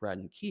Patrick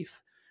Radden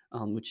Keefe,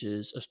 which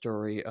is a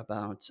story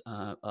about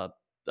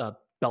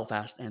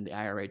Belfast and the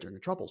IRA during the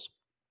Troubles,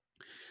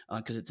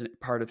 because it's a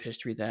part of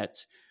history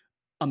that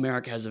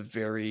America has a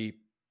very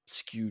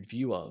skewed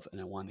view of,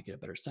 and I wanted to get a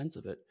better sense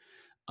of it.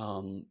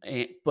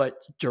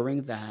 But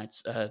during that,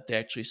 they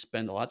actually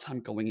spend a lot of time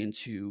going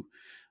into.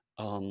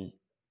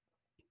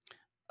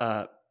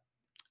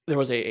 There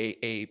was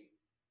a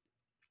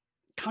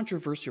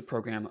controversial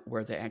program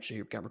where they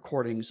actually got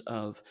recordings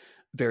of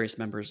various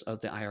members of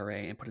the IRA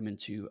and put them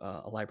into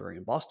a library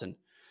in Boston.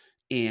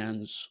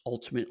 And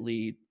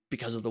ultimately,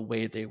 because of the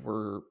way they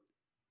were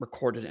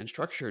recorded and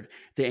structured,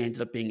 they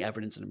ended up being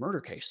evidence in a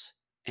murder case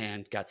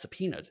and got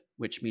subpoenaed,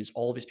 which means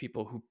all of these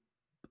people who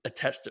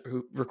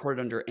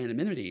recorded under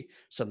anonymity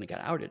suddenly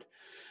got outed.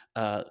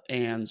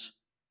 And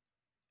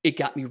it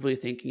got me really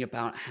thinking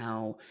about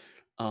how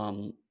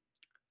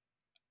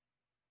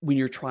when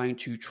you're trying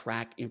to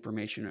track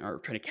information or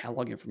trying to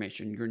catalog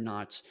information, you're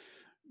not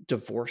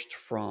divorced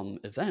from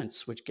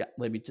events, which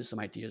led me to some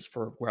ideas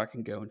for where I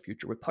can go in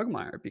future with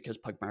Pugmire, because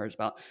Pugmire is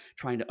about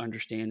trying to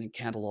understand and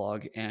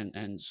catalog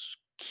and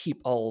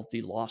keep all of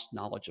the lost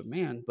knowledge of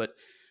man. But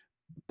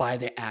by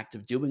the act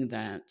of doing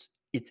that,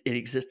 it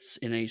exists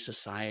in a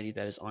society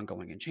that is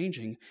ongoing and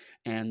changing,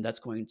 and that's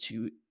going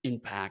to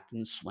impact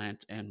and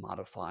slant and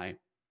modify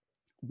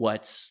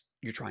what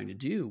you're trying to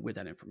do with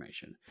that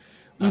information.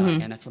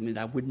 And that's something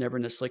that would never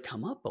necessarily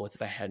come up with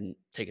if I hadn't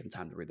taken the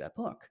time to read that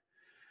book.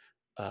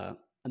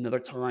 Another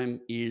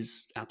time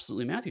is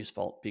absolutely Matthew's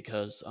fault,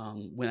 because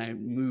when I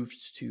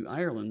moved to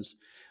Ireland,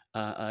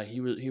 I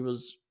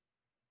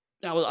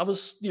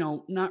was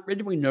not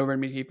really know very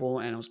many people,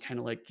 and I was kind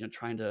of like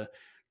trying to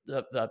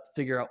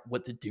figure out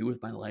what to do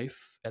with my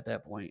life at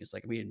that point. It's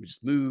like we had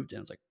just moved, and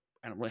I was like,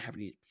 I don't really have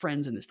any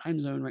friends in this time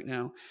zone right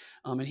now.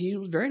 And he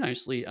was very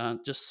nicely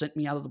just sent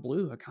me out of the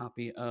blue a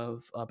copy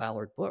of a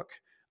Ballard book,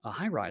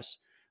 High Rise,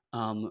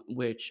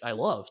 which I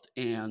loved.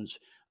 And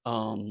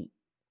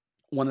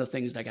one of the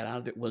things that I got out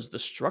of it was the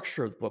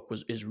structure of the book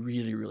is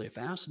really, really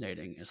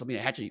fascinating. And something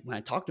when I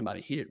talked about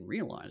it, he didn't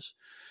realize.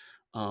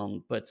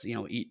 But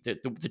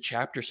the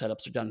chapter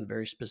setups are done in a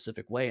very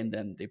specific way, and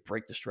then they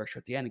break the structure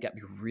at the end. It got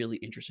me really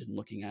interested in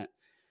looking at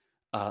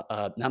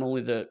not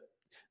only the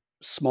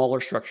smaller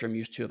structure I'm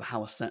used to of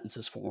how a sentence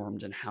is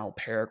formed and how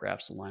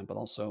paragraphs align, but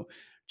also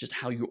just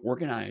how you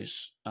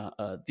organize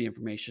the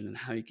information and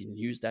how you can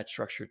use that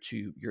structure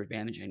to your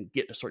advantage and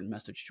get a certain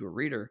message to a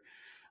reader.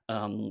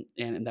 And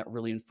that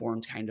really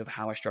informed kind of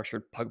how I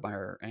structured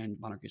Pugmire and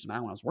Monarchies of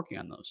Man when I was working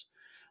on those.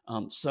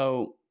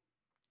 So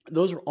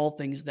those are all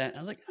things that I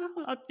was like,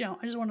 I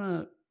just want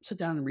to sit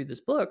down and read this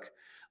book,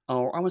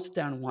 or I want to sit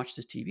down and watch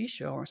this TV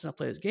show, or sit down and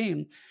play this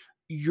game.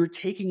 You're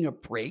taking a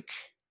break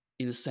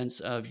in the sense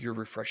of you're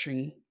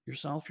refreshing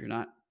yourself. You're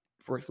not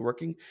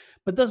working,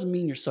 but it doesn't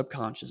mean your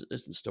subconscious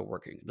isn't still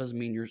working. It doesn't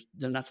mean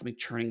there's not something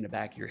churning in the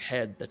back of your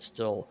head that's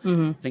still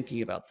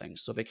thinking about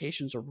things. So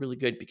vacations are really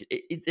good because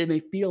it may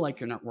feel like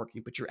you're not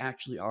working, but you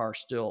actually are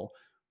still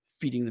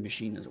feeding the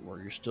machine, as it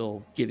were. You're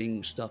still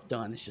getting stuff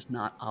done. It's just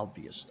not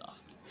obvious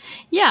stuff.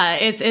 Yeah,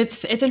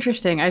 it's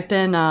interesting. I've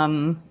been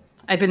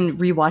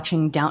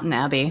rewatching Downton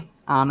Abbey,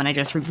 and I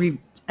just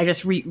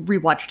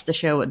rewatched the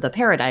show The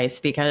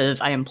Paradise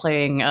because I am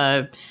playing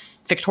a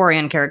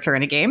Victorian character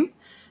in a game.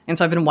 And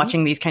so I've been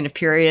watching these kind of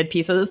period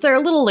pieces. They're a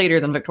little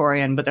later than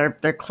Victorian, but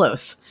they're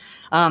close.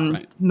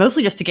 Right.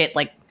 Mostly just to get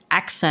like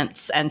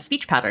accents and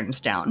speech patterns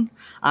down.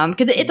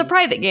 Because it's a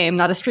private game,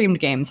 not a streamed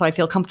game. So I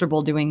feel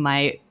comfortable doing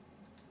my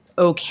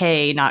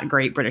okay, not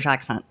great British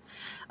accent.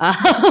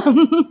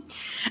 Um,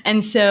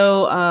 and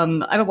so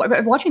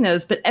I'm watching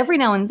those, but every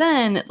now and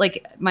then,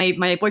 like my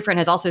boyfrient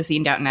has also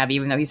seen Downton Abbey,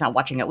 even though he's not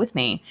watching it with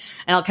me.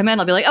 And I'll come in,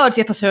 I'll be like, oh, it's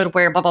the episode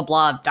where blah blah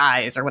blah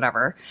dies or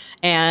whatever,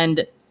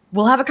 and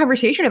we'll have a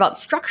conversation about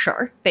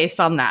structure based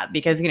on that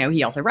because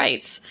he also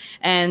writes,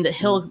 and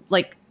he'll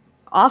like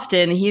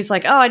often he's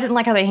like, oh, I didn't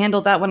like how they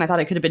handled that one. I thought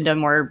it could have been done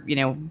more,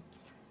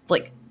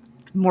 like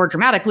more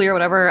dramatically or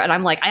whatever. And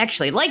I'm like, I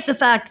actually like the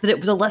fact that it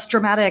was a less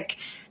dramatic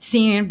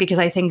scene because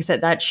I think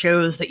that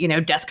shows that,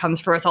 death comes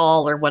for us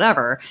all or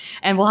whatever.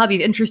 And we'll have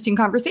these interesting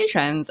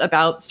conversations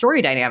about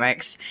story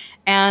dynamics.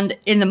 And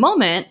in the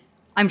moment,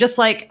 I'm just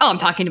like, oh, I'm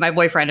talking to my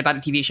boyfriend about a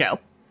TV show.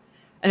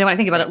 And then when I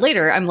think about it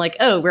later, I'm like,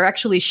 oh, we're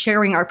actually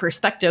sharing our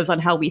perspectives on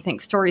how we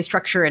think story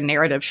structure and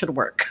narrative should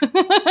work.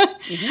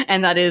 Mm-hmm.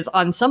 And that is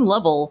on some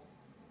level,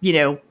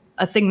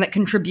 a thing that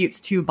contributes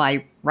to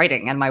my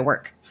writing and my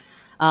work.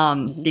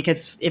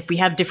 Because if we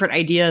have different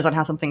ideas on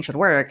how something should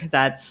work,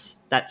 that's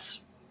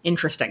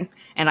interesting.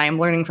 And I am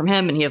learning from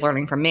him and he is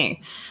learning from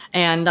me.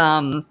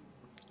 And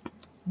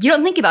you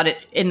don't think about it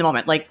in the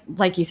moment.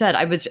 Like you said,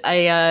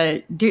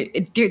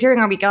 during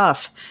our week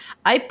off,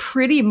 I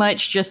pretty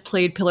much just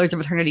played Pillars of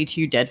Eternity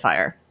 2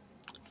 Deadfire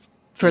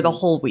for the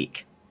whole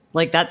week.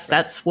 Like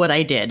that's what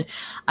I did.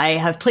 I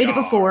have played it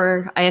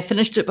before. I have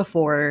finished it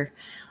before.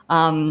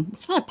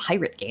 It's not a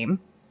pirate game.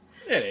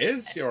 It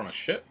is. You're on a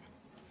ship.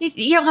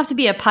 You don't have to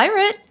be a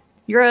pirate.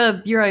 You're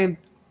a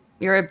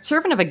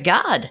servant of a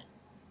god.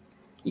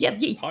 Yeah,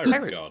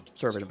 pirate god.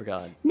 Servant of a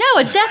god. No,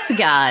 a death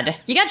god.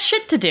 You got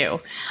shit to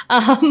do.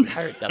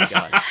 Pirate death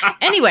god.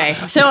 Anyway,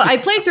 so I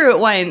played through it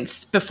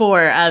once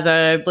before as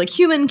a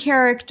human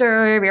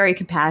character, very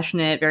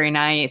compassionate, very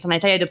nice, and I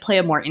decided to play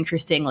a more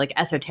interesting,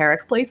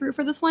 esoteric playthrough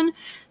for this one.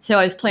 So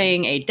I was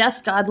playing a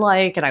death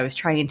godlike, and I was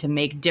trying to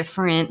make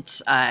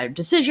different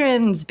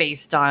decisions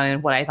based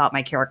on what I thought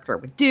my character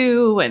would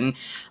do, and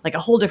a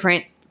whole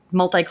different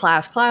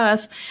multi-class,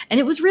 and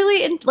it was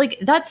really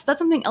that's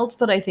something else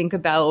that I think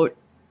about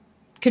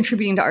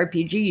contributing to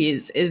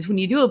RPGs is when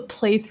you do a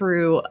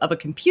playthrough of a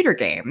computer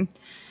game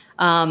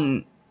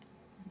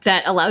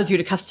that allows you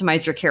to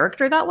customize your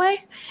character that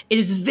way. It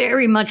is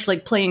very much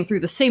like playing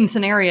through the same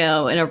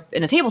scenario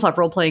in a tabletop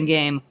role-playing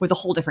game with a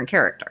whole different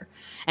character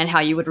and how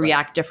you would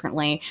react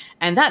differently.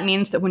 And that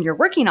means that when you're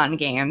working on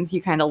games,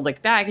 you kind of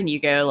look back and you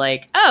go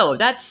oh,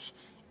 that's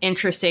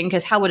interesting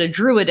because how would a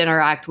druid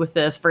interact with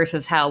this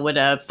versus how would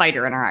a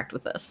fighter interact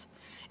with this?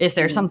 Is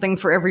there something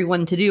for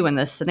everyone to do in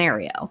this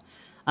scenario?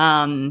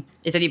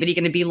 Is anybody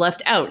going to be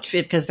left out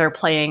because they're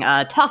playing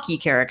a talky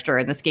character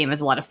and this game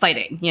is a lot of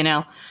fighting,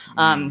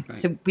 Right.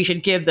 So we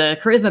should give the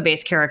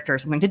charisma-based character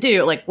something to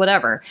do,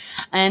 whatever.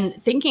 And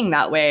thinking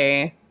that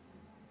way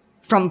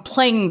from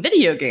playing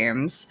video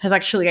games has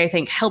actually, I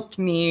think, helped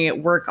me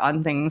work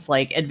on things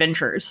like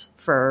adventures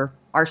for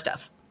our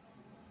stuff.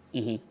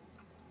 Mm-hmm.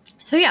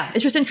 So yeah,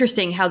 it's just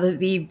interesting how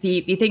the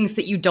things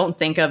that you don't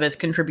think of as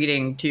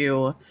contributing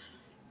to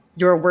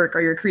your work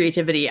or your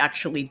creativity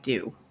actually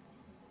do.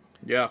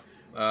 Yeah,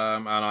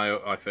 and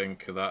I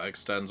think that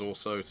extends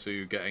also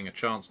to getting a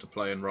chance to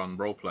play and run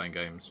role-playing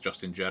games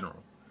just in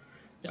general.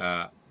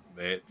 Yes.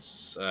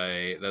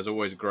 There's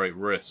always a great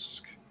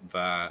risk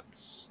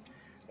that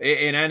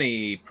in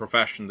any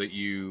profession that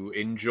you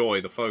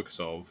enjoy the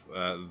focus of,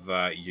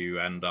 that you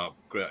end up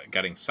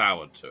getting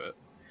soured to it.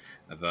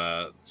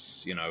 That,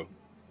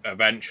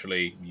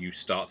 eventually you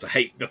start to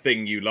hate the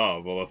thing you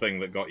love or the thing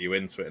that got you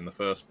into it in the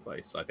first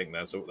place. I think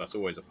that's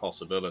always a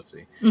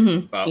possibility.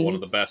 Mm-hmm. But one of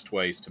the best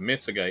ways to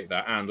mitigate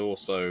that, and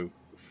also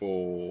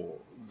for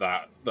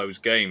those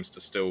games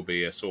to still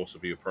be a source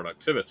of your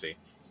productivity,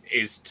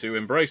 is to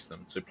embrace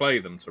them, to play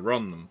them, to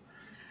run them.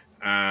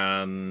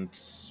 And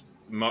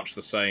much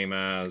the same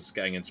as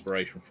getting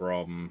inspiration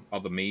from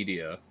other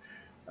media,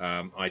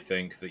 I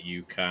think that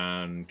you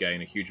can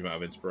gain a huge amount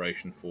of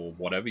inspiration for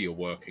whatever you're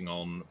working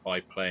on by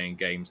playing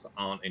games that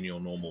aren't in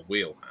your normal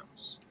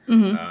wheelhouse.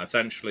 Mm-hmm.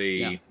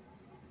 Essentially,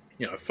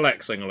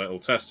 flexing a little,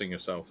 testing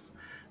yourself.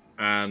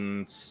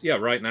 And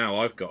right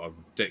now I've got a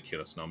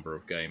ridiculous number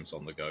of games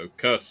on the go,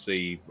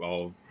 courtesy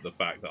of the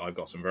fact that I've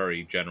got some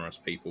very generous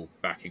people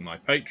backing my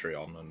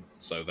Patreon, and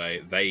so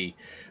they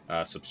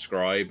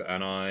subscribe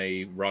and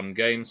I run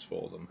games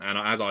for them. And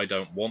as I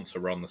don't want to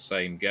run the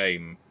same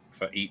game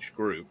for each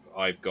group,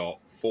 I've got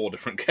 4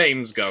 different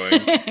games going,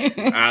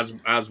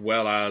 as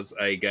well as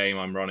a game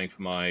I'm running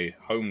for my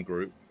home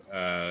group,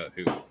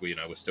 who we're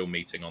still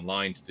meeting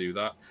online to do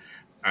that,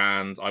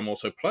 and I'm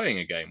also playing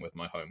a game with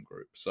my home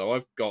group. So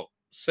I've got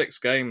 6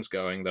 games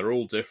going. They're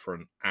all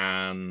different,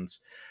 and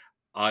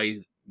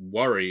I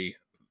worry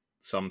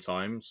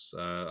sometimes.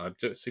 I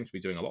seem to be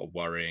doing a lot of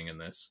worrying in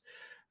this.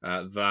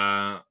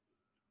 That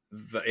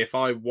if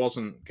I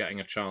wasn't getting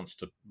a chance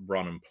to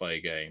run and play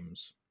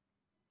games,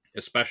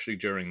 especially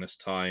during this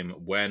time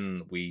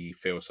when we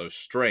feel so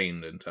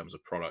strained in terms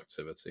of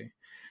productivity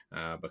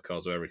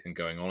because of everything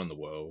going on in the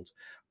world,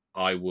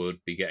 I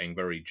would be getting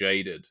very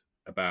jaded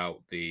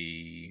about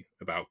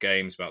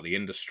games, about the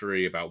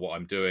industry, about what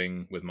I'm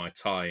doing with my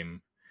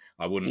time.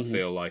 I wouldn't Mhm.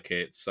 feel like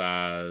it's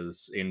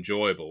as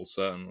enjoyable,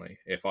 certainly,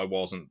 if I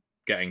wasn't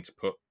getting to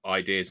put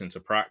ideas into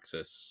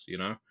practice, you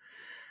know?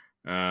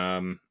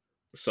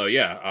 So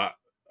yeah,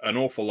 an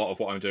awful lot of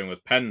what I'm doing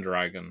with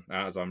Pendragon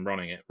as I'm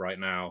running it right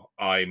now,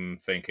 I'm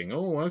thinking,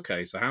 oh,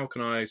 okay, so how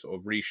can I sort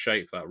of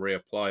reshape that,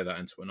 reapply that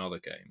into another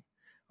game?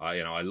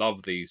 I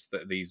love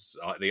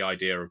the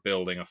idea of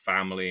building a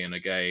family in a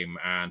game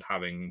and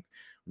having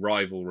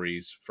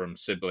rivalries from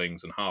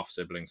siblings and half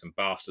siblings and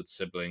bastard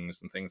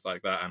siblings and things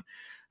like that.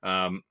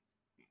 And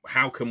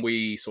how can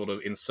we sort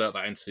of insert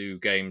that into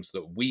games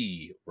that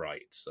we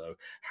write? So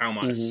how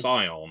might a Mhm.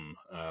 scion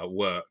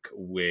work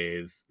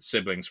with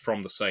siblings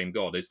from the same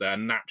god? Is there a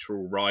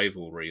natural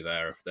rivalry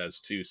there if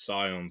there's two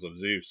scions of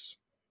Zeus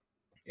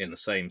in the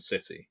same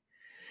city?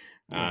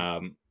 Yeah.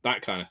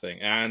 That kind of thing.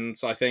 And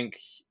I think,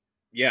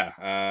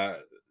 yeah,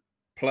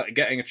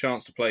 getting a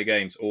chance to play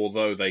games,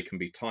 although they can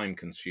be time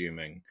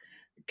consuming,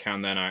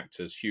 can then act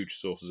as huge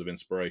sources of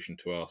inspiration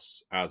to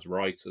us as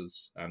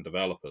writers and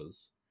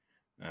developers,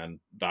 and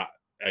that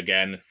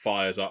again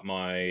fires up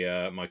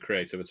my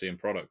creativity and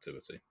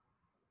productivity.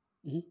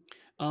 Mhm.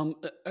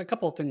 A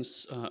couple of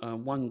things.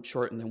 One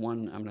short, and then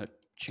one I'm going to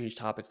change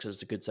topics because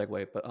it's a good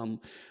segue. But one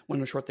of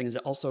the short things is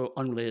that also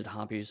unrelated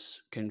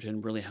hobbies can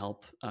really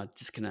help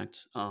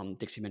disconnect.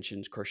 Dixie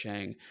mentioned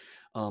crocheting.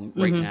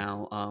 Right Hmm.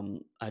 now,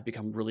 I've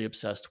become really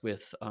obsessed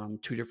with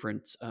two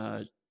different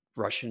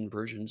Russian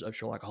versions of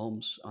Sherlock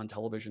Holmes on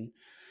television.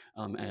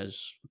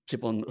 As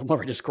people in one of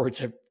our discords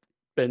have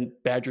been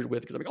badgered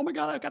with, because I'm like, oh my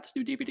god, I've got this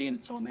new DVD and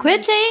it's so amazing.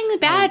 Quit saying Um,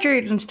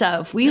 badgered and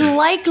stuff. We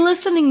like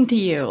listening to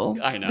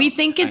you. I We know,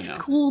 think I it's know.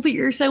 cool that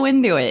you're so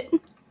into it.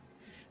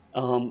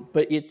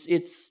 But it's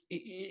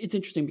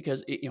interesting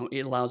because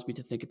it allows me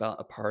to think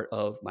about a part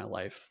of my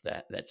life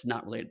that's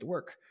not related to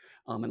work.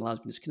 It allows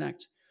me to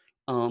disconnect.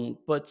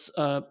 But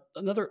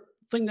another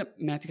thing that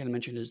Matthew kind of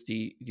mentioned is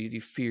the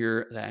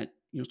fear that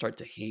you'll start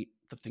to hate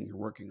the thing you're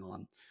working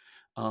on.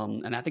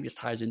 And I think this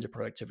ties into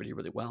productivity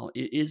really well.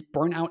 It is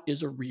burnout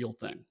is a real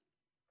thing,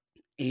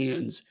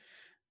 and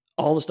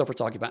all the stuff we're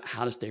talking about,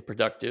 how to stay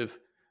productive,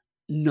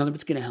 none of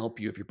it's going to help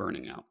you if you're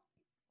burning out.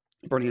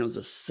 Burning out is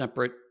a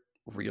separate,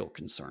 real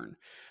concern.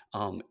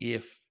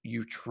 If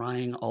you're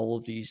trying all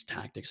of these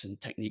tactics and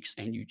techniques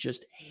and you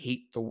just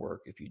hate the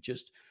work, if you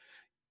just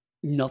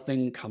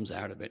nothing comes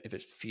out of it, if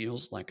it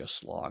feels like a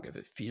slog, if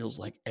it feels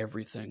like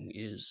everything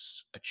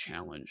is a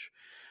challenge,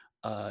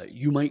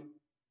 you might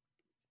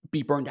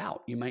be burned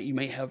out. You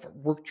may have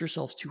worked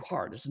yourselves too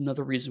hard. It's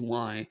another reason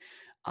why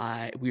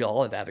we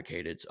all have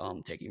advocated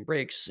taking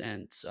breaks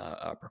and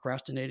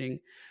procrastinating,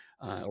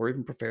 or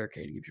even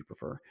prevaricating if you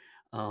prefer.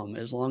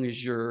 As long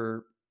as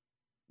you're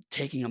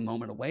taking a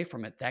moment away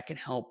from it, that can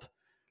help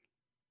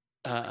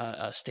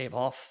stave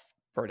off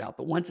burnout.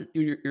 But once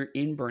you're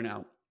in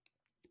burnout,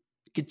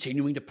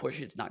 continuing to push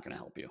it's not going to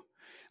help you.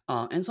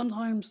 And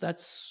sometimes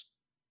that's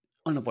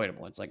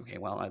unavoidable. It's like, okay,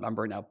 well, I'm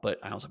burned out, but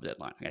I also have a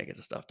deadline. I got to get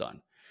this stuff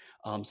done.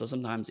 So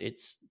sometimes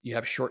you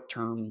have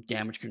short-term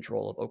damage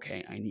control of,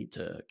 okay, I need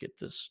to get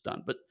this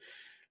done. But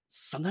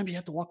sometimes you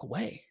have to walk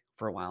away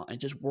for a while and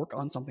just work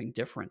on something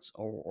different,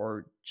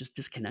 or just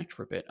disconnect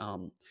for a bit.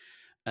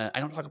 I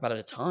don't talk about it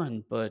a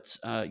ton, but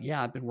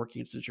yeah, I've been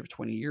working in this industry for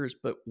 20 years.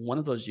 But one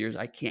of those years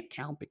I can't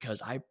count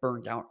because I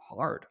burned out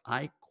hard.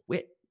 I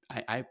quit.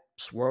 I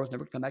swore I was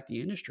never going to come back to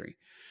the industry.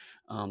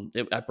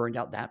 I burned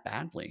out that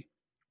badly.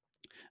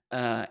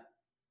 Uh,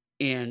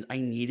 and I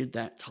needed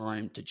that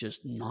time to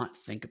just not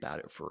think about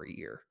it for a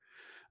year.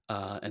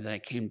 And then I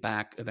came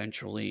back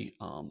eventually.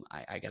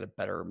 I got a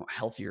better, more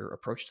healthier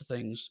approach to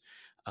things.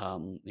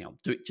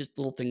 Just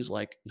little things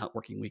like not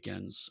working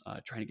weekends,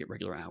 trying to get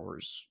regular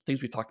hours,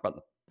 things we've talked about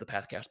in the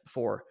Pathcast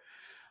before.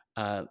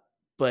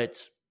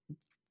 But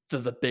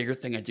the bigger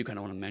thing I do kind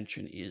of want to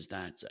mention is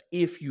that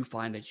if you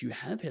find that you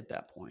have hit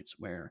that point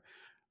where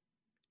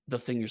the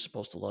thing you're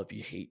supposed to love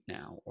you hate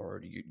now,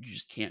 or you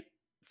just can't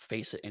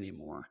face it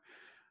anymore,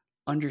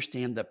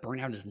 understand that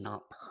burnout is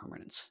not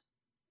permanent.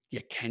 You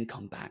can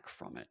come back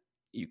from it.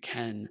 You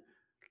can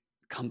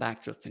come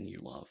back to a thing you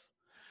love.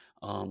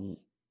 Um,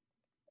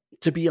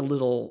 to be a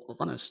little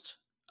honest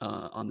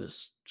on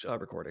this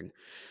recording,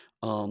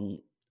 um,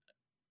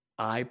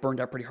 I burned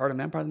out pretty hard on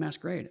Vampire the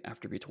Masquerade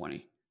after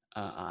V20.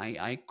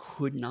 I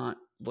could not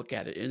look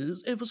at it.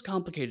 It was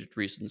complicated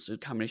reasons, a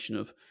combination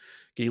of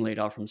getting laid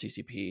off from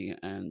CCP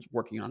and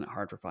working on it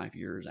hard for 5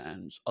 years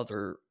and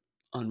other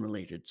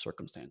unrelated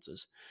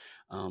circumstances.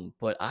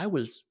 But I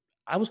was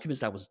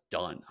convinced I was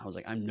done. I was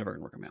like, I'm never going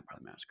to work on Vampire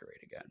the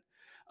Masquerade again.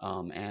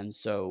 And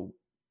so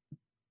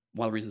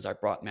one of the reasons I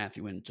brought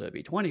Matthew into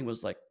V20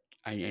 was like,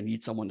 I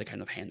need someone to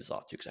kind of hand this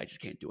off to because I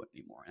just can't do it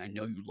anymore. And I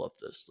know you love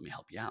this. Let me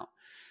help you out.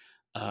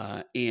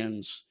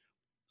 And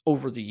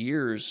over the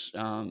years,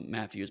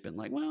 Matthew has been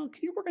like, well,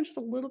 can you work on just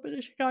a little bit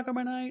of Chicago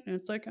by Night? And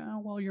it's like,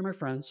 oh, well, you're my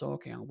friend. So,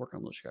 okay, I'll work on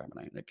a little Chicago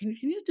by Night. Like, can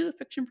you just do the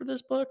fiction for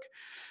this book?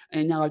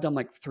 And now I've done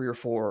like 3 or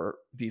 4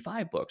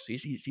 V5 books.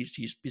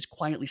 He's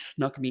quietly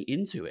snuck me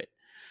into it.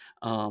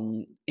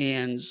 And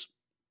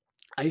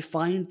I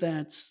find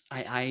that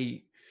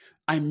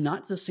I'm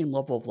not the same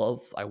level of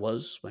love I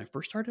was when I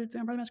first started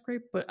Vampire the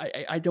Masquerade, but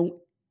I don't.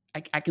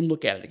 I can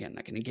look at it again.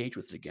 I can engage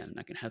with it again. And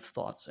I can have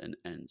thoughts and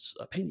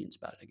opinions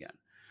about it again.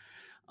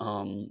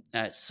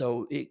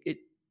 So it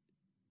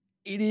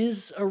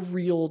is a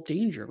real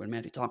danger when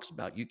Matthew talks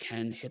about you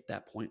can hit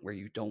that point where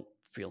you don't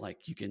feel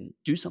like you can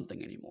do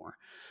something anymore,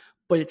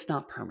 but it's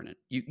not permanent.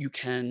 You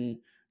can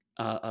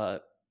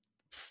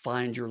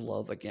find your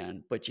love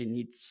again, but you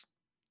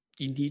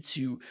need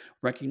to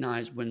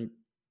recognize when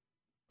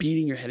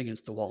beating your head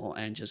against the wall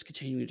and just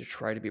continuing to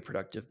try to be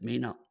productive may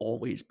not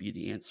always be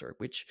the answer,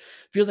 which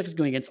feels like it's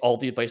going against all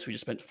the advice we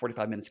just spent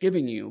 45 minutes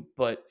giving you,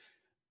 but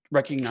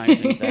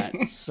recognizing that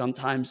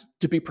sometimes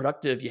to be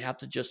productive, you have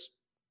to just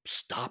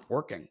stop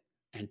working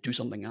and do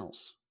something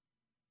else.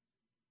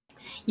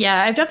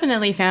 Yeah, I've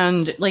definitely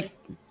found, like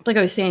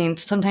I was saying,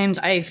 sometimes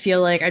I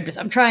feel like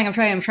I'm trying,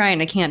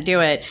 I can't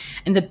do it.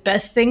 And the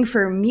best thing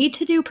for me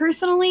to do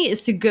personally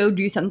is to go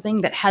do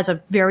something that has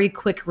a very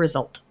quick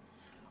result,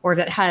 or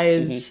that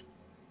has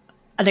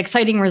an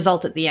exciting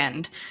result at the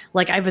end.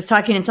 Like I was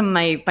talking in some of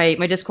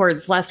my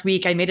Discords last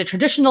week, I made a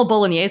traditional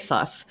bolognese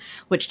sauce,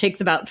 which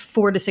takes about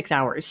 4 to 6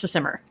 hours to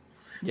simmer.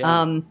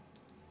 Yeah.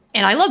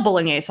 And I love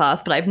bolognese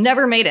sauce, but I've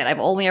never made it. I've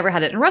only ever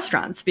had it in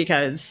restaurants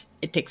because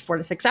it takes 4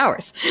 to 6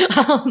 hours.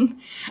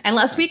 And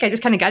last week, I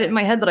just kind of got it in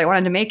my head that I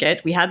wanted to make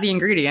it. We had the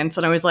ingredients,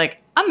 and I was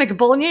like, I'm making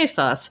bolognese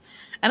sauce.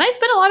 And I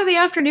spent a lot of the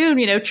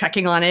afternoon,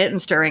 checking on it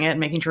and stirring it and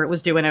making sure it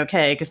was doing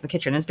okay, because the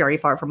kitchen is very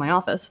far from my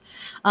office.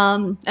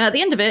 And at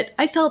the end of it,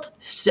 I felt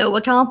so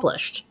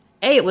accomplished.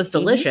 A, it was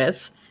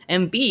delicious.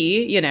 And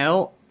B,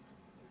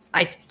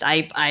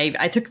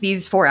 I took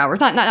these 4 hours,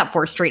 not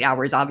 4 straight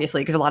hours,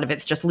 obviously, because a lot of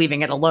it's just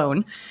leaving it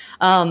alone.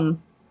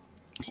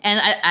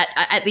 And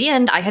at the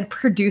end, I had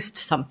produced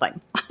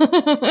something.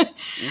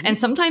 And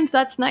sometimes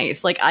that's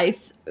nice. Like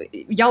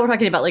y'all were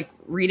talking about like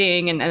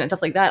reading and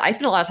stuff like that. I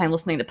spend a lot of time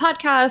listening to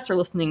podcasts or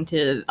listening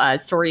to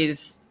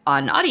stories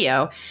on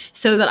audio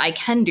so that I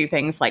can do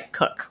things like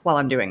cook while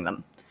I'm doing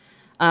them.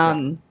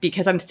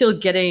 Because I'm still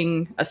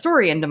getting a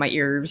story into my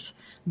ears,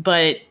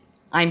 but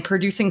I'm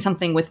producing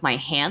something with my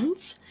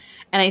hands.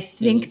 And I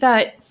think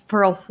that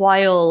for a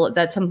while,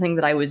 that's something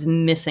that I was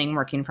missing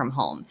working from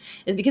home,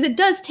 is because it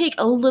does take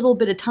a little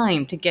bit of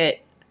time to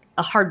get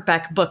a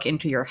hardback book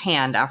into your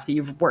hand after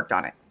you've worked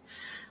on it.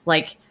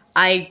 Like,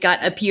 I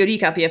got a POD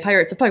copy of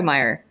Pirates of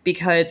Pugmire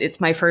because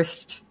it's my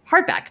first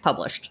hardback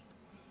published.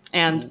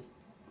 And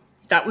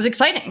that was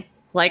exciting.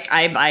 Like,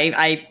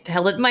 I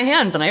held it in my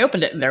hands and I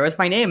opened it and there was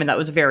my name, and that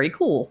was very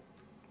cool.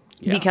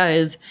 Yeah.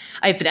 Because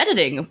I've been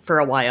editing for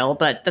a while,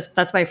 but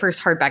that's my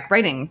first hardback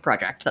writing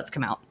project that's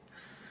come out.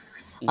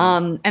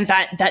 And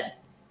that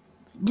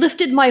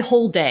lifted my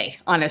whole day,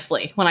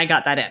 honestly, when I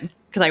got that in.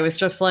 Because I was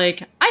just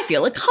like, I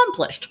feel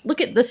accomplished. Look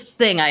at this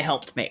thing I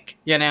helped make,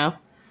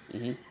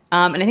 And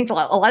I think a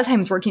lot of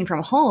times working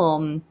from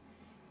home,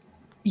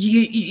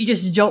 you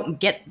just don't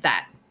get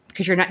that.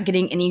 Because you're not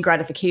getting any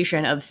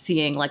gratification of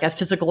seeing like a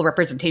physical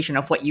representation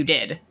of what you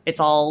did.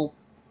 It's all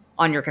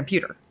on your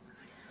computer.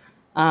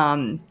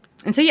 And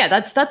so, yeah,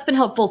 that's been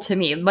helpful to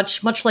me.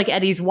 Much like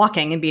Eddie's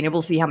walking and being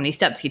able to see how many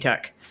steps he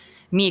took.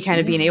 Me kind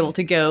of being able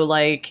to go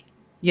like,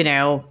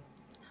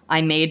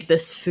 I made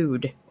this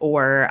food,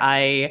 or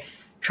I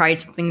tried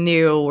something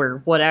new,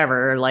 or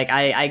whatever. Like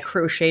I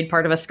crocheted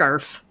part of a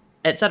scarf,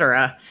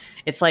 etc.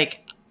 It's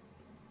like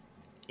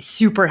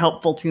super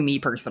helpful to me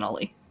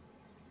personally.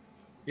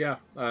 Yeah,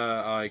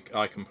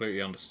 I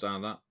completely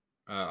understand that.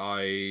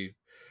 I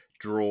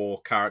draw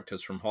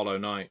characters from Hollow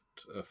Knight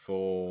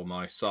for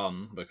my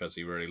son because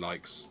he really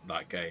likes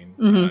that game.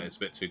 It's a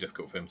bit too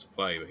difficult for him to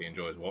play, but he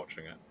enjoys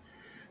watching it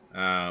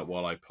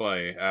while I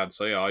play. And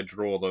so, yeah, I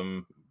draw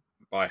them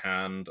by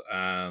hand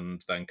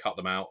and then cut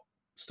them out,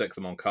 stick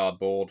them on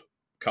cardboard,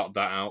 cut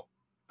that out,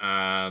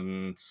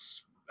 and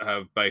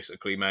have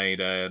basically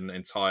made an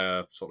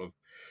entire sort of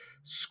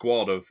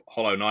squad of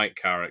Hollow Knight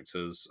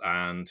characters,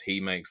 and he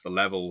makes the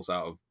levels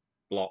out of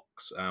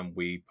blocks and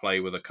we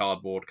play with the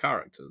cardboard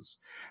characters.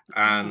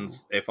 And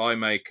if I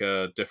make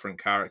a different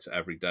character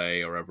every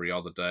day or every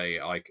other day,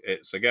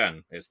 it's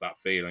that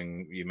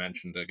feeling you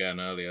mentioned again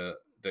earlier,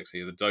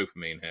 Dixie, the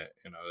dopamine hit.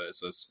 There's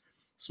this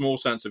small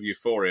sense of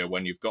euphoria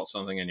when you've got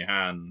something in your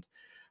hand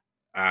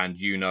and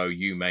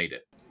you made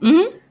it.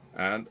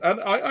 And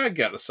I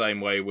get the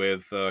same way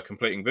with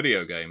completing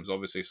video games.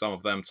 Obviously, some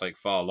of them take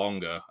far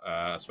longer,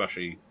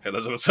 especially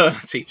Pillars of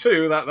Eternity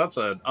 2. That's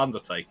an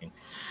undertaking.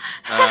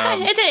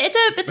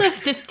 It's a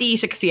 50,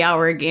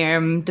 60-hour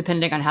game,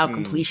 depending on how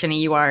completion-y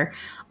you are.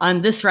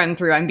 On this run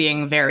through, I'm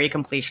being very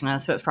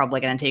completionist, so it's probably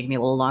going to take me a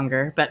little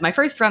longer. But my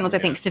first run was, I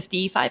think,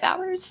 55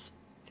 hours?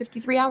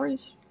 53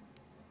 hours?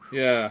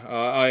 Yeah,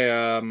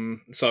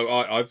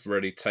 I've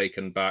really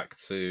taken back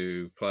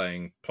to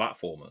playing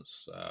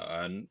platformers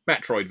and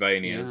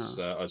Metroidvanias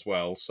as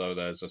well. So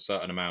there's a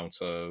certain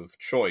amount of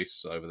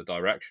choice over the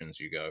directions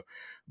you go.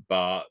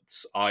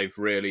 But I've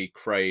really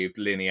craved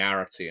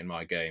linearity in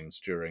my games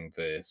during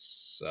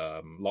this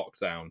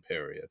lockdown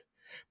period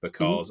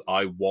because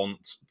I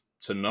want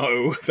to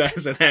know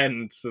there's an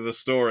end to the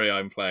story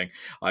I'm playing.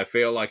 I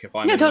feel like if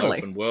I'm in totally.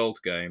 an open world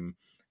game,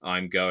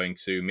 I'm going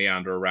to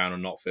meander around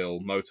and not feel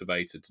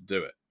motivated to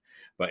do it.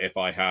 But if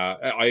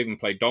I even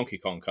played Donkey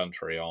Kong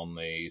Country on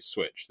the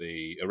Switch,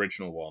 the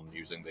original one,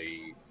 using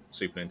the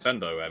Super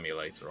Nintendo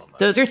emulator on there.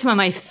 Those are some of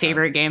my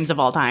favorite games of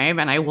all time,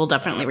 and I will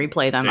definitely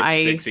replay them.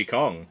 Dixie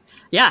Kong.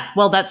 Yeah,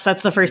 well, that's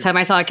the first time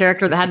I saw a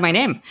character that had my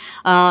name.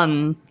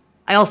 I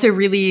also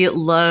really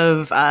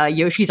love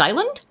Yoshi's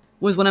Island.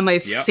 Was one of my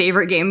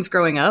favorite games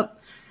growing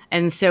up.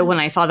 And so when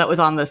I saw that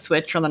was on the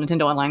Switch or the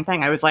Nintendo Online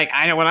thing, I was like,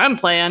 I know what I'm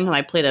playing. And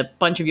I played a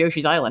bunch of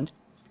Yoshi's Island.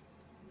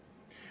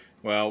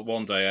 Well,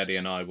 one day Eddie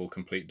and I will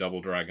complete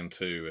Double Dragon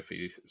 2 if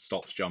he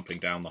stops jumping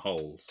down the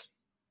holes.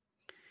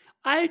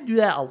 I do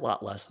that a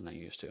lot less than I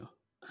used to.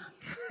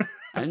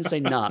 I didn't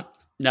say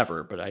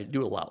never, but I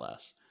do a lot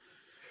less.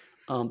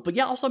 But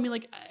yeah, also, I mean,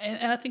 like,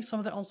 and I think some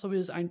of that also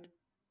is, I'm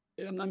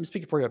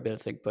speaking for you a bit, I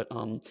think, but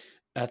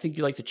I think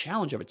you like the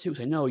challenge of it too.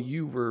 Because I know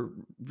you were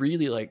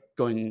really like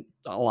going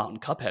all out in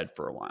Cuphead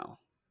for a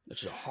while.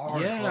 It's a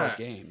hard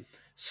game.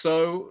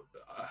 So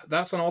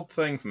that's an odd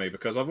thing for me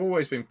because I've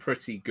always been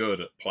pretty good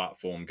at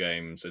platform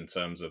games in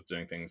terms of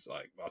doing things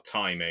like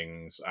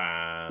timings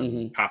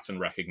and pattern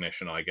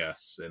recognition, I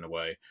guess, in a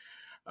way.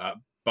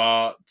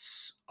 But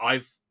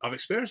I've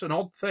experienced an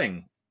odd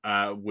thing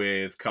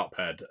with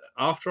Cuphead.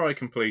 After I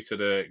completed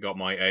it, got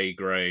my A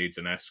grades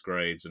and S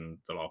grades and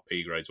the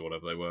P grades or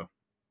whatever they were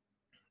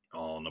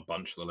on a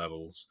bunch of the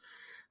levels,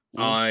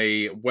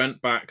 I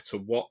went back to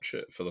watch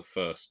it for the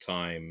first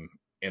time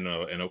in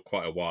a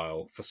quite a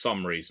while. For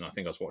some reason, I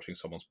think I was watching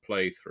someone's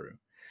playthrough.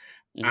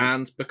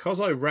 And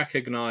because I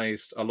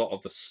recognized a lot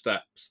of the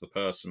steps the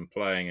person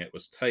playing it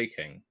was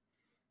taking,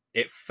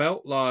 it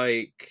felt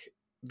like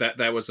that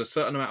there was a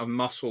certain amount of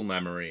muscle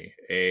memory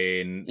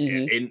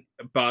in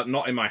but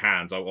not in my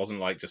hands. I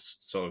wasn't like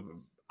just sort of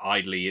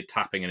idly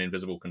tapping an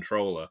invisible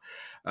controller.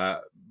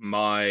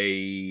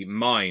 My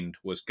mind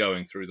was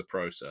going through the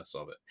process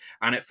of it,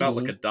 and it felt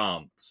like a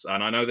dance.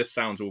 And I know this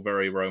sounds all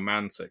very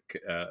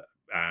romantic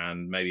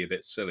and maybe a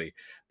bit silly,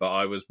 but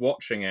I was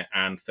watching it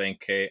and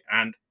thinking,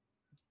 and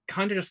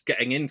kind of just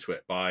getting into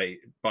it by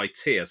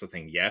tears. I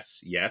think,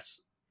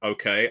 yes,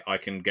 okay, I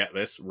can get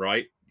this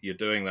right. You're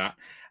doing that.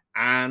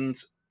 And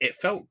it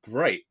felt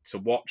great to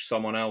watch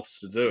someone else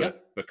to do it,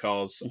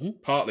 because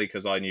partly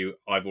because I knew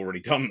I've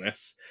already done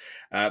this,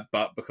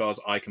 but because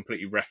I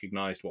completely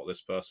recognized what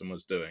this person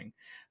was doing.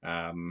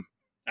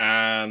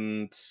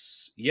 And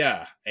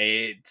yeah,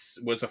 it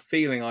was a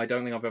feeling I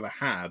don't think I've ever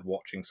had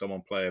watching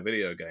someone play a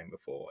video game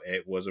before.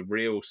 It was a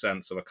real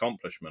sense of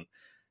accomplishment.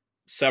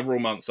 Several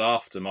months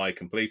after my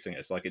completing it,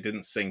 it's like it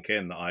didn't sink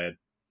in that I had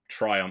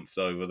triumphed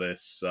over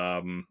this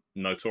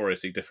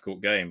notoriously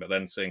difficult game, but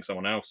then seeing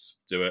someone else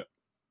do it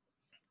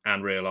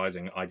and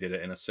realizing I did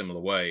it in a similar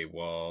way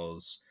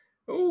was,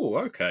 oh,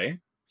 okay,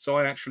 so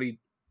I actually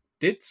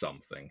did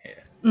something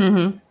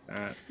here.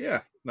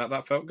 Yeah,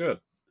 that felt good.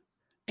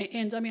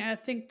 And I mean, I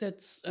think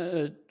that's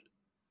to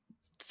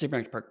take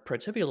back to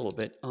productivity a little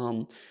bit.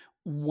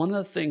 One of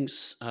the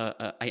things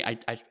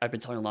I've been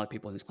telling a lot of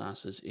people in these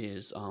classes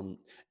is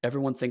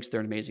everyone thinks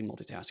they're an amazing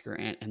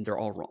multitasker, and they're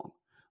all wrong.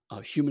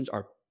 Humans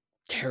are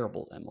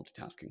terrible at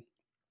multitasking.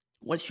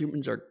 What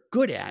humans are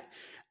good at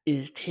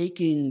is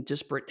taking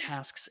disparate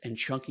tasks and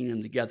chunking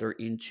them together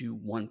into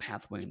one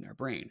pathway in their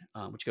brain,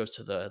 which goes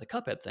to the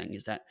Cuphead thing,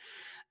 is that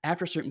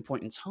after a certain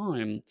point in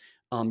time,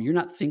 you're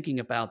not thinking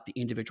about the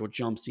individual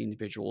jumps, the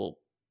individual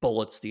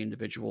bullets, the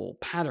individual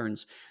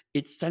patterns.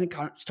 It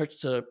starts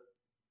to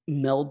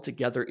meld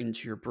together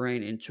into your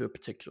brain into a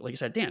particular, like I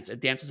said, dance. A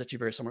dance is actually a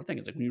very similar thing.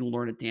 It's like when you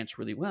learn to dance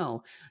really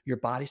well, your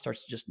body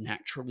starts to just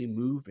naturally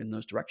move in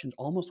those directions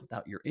almost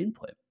without your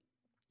input.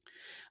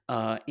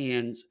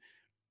 And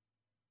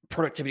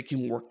productivity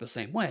can work the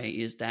same way,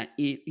 is that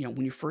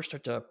when you first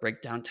start to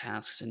break down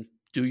tasks and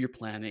do your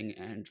planning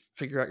and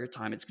figure out your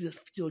time, it's going to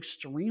feel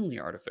extremely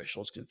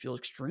artificial. It's going to feel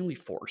extremely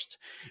forced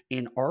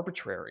and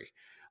arbitrary.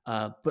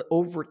 But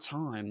over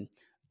time,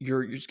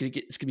 you're just going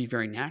to it's going to be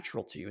very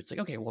natural to you. It's like,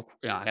 okay, well,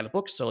 I got a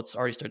book, so it's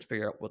already started to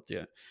figure out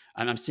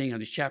and I'm seeing all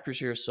these chapters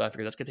here, so I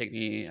figure that's going to take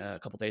me a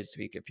couple days,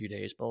 a few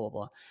days, blah,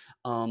 blah,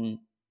 blah.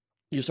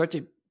 You start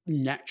to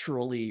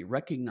naturally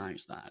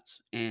recognize that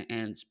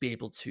and be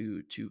able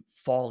to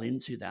fall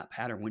into that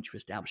pattern once you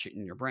establish it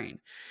in your brain.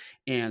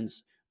 And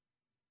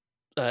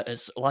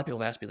as a lot of people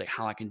have asked me, like,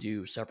 how I can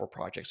do several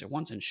projects at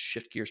once and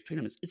shift gears between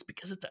them, it's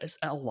because it's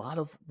a lot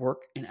of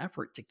work and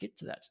effort to get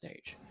to that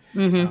stage.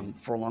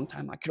 For a long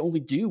time, I could only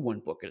do one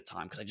book at a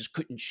time because I just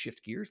couldn't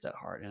shift gears that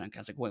hard. And I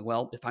was like,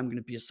 well, if I'm going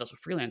to be a successful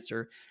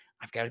freelancer,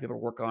 I've got to be able to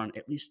work on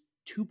at least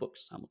 2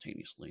 books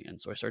simultaneously. And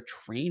so I started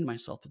training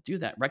myself to do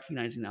that,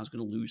 recognizing that I was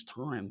going to lose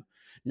time,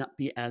 not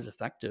be as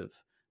effective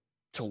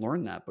to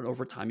learn that, but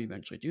over time,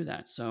 eventually do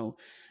that. So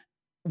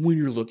when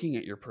you're looking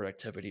at your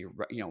productivity,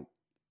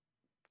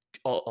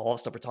 all the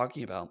stuff we're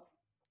talking about,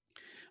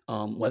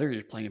 whether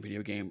you're playing a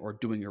video game or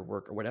doing your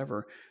work or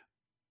whatever,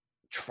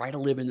 try to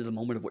live into the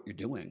moment of what you're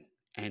doing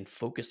and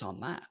focus on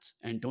that.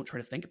 And don't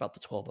try to think about the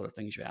 12 other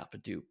things you have to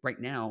do. Right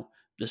now,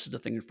 this is the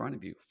thing in front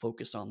of you.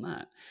 Focus on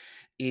that.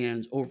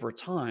 And over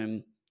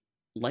time,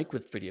 like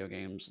with video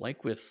games,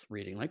 like with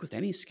reading, like with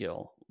any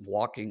skill,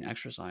 walking,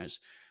 exercise,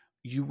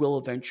 you will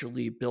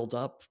eventually build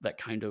up that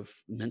kind of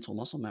mental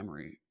muscle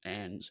memory,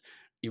 and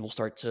it will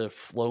start to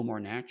flow more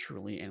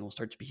naturally, and it will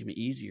start to become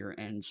easier,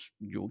 and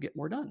you'll get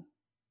more done.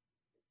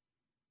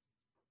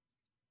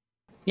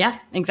 Yeah,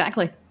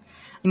 exactly.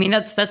 I mean,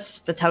 that's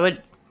how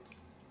it.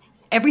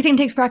 Everything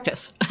takes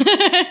practice,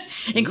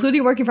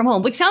 including working from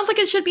home, which sounds like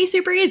it should be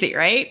super easy,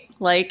 right?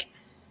 Like,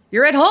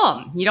 you're at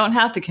home, you don't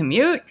have to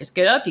commute. Just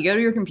get up, you go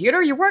to your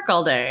computer, you work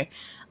all day.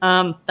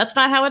 That's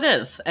not how it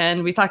is,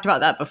 and we talked about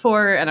that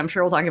before, and I'm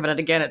sure we'll talk about it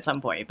again at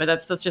some point. But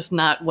that's just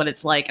not what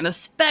it's like, and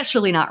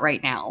especially not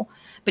right now.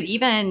 But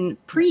even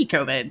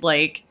pre-COVID,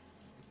 like,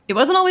 it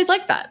wasn't always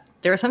like that.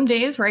 There were some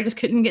days where I just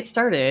couldn't get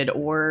started,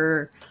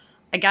 or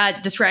I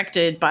got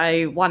distracted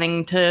by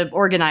wanting to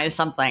organize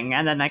something,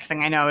 and the next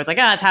thing I know is like,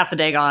 it's half the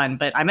day gone,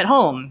 but I'm at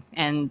home,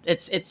 and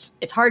it's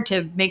hard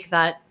to make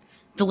that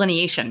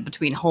delineation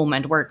between home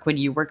and work when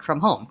you work from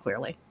home,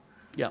 clearly.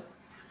 Yeah,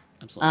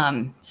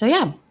 absolutely.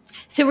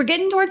 So we're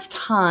getting towards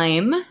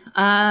time.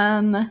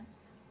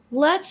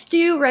 Let's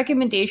do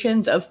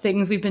recommendations of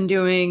things we've been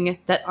doing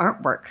that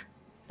aren't work,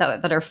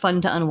 that are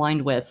fun to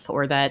unwind with,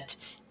 or that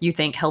you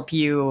think help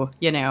you,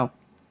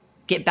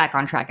 get back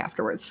on track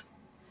afterwards.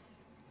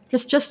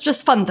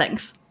 Just fun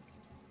things.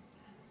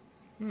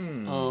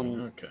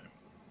 Okay.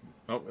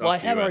 Well, I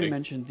have already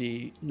mentioned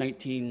the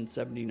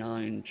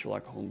 1979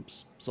 Sherlock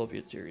Holmes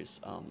Soviet series,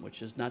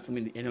 which is not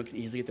something that anyone can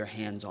easily get their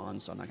hands on,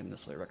 so I'm not going to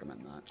necessarily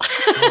recommend that.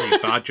 He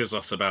badgers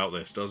us about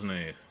this, doesn't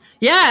he?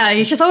 Yeah,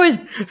 he's just always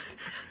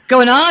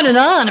going on and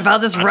on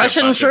about this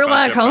Russian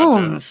Sherlock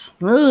Holmes.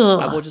 I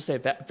will just say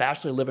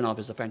Vasily Livanov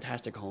is a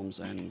fantastic Holmes,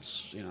 and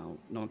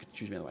no one can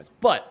choose me otherwise.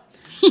 But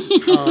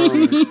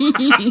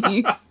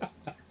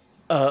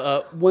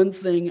one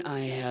thing I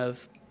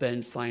have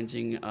been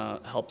finding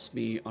helps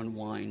me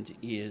unwind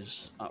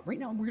is right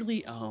now I'm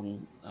really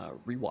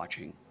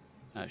rewatching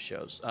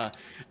shows.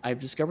 I've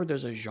discovered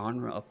there's a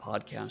genre of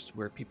podcast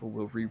where people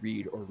will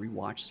reread or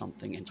rewatch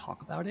something and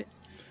talk about it.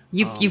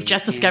 You've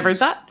just discovered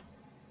that?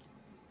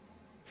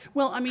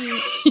 Well, I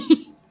mean,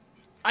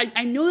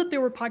 I know that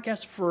there were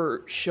podcasts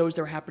for shows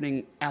that were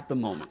happening at the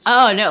moment.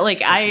 Oh, no,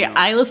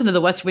 I listened to the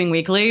West Wing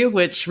Weekly,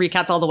 which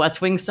recapped all the West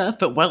Wing stuff,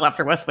 but well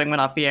after West Wing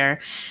went off the air.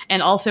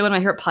 And also one of my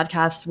favorite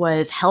podcasts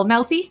was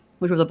Hellmouthy,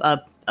 which was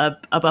a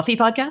Buffy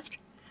podcast.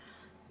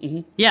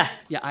 Mm-hmm. Yeah.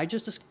 Yeah, I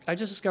just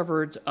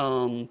discovered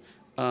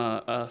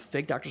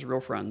Fake Doctors Real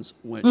Friends,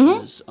 which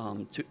is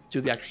two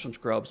of the actors from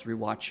Scrubs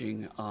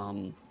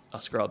rewatching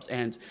Scrubs,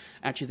 and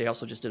actually they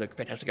also just did a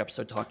fantastic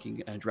episode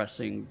talking and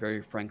addressing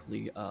very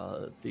frankly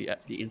the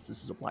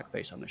instances of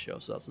blackface on the show.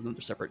 So that's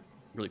another separate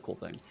really cool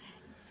thing.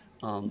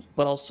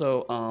 But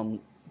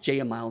also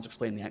J.M. Miles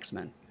Explaining the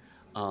X-Men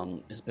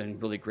has been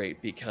really great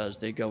because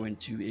they go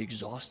into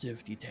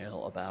exhaustive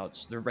detail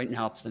about, they're right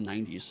now up to the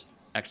 90s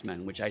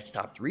X-Men, which I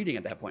stopped reading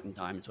at that point in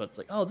time. So it's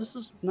like, oh, this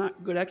is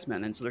not good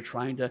X-Men. And so they're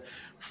trying to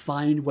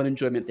find what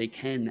enjoyment they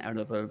can out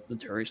of a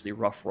notoriously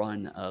rough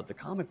run of the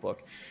comic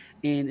book.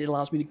 And it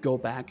allows me to go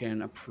back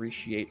and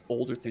appreciate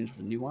older things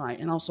with a new eye.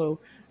 And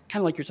also,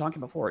 kind of like you're talking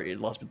before, it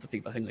allows me to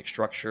think about things like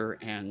structure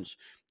and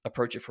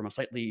approach it from a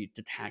slightly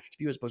detached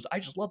view, as opposed to, I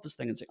just love this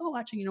thing and say, oh,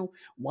 actually,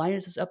 why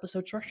is this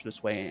episode structured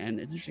this way? And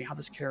it's interesting how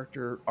this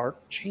character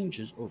arc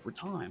changes over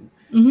time.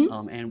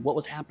 Mm-hmm. And what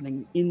was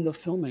happening in the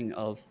filming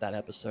of that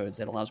episode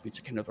that allows me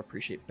to kind of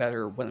appreciate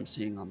better what I'm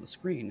seeing on the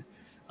screen.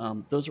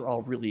 Those are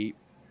all really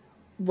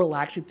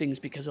relaxing things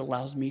because it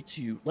allows me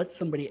to let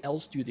somebody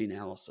else do the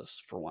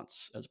analysis for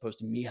once, as opposed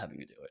to me having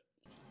to do it.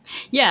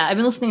 Yeah, I've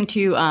been listening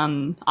to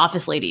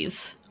Office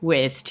Ladies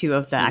with two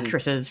of the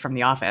actresses from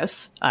The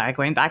Office,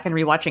 going back and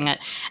rewatching it.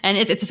 And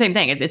it's the same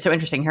thing. It's so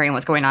interesting hearing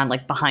what's going on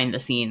behind the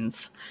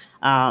scenes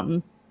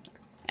and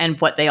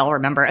what they all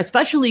remember,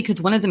 especially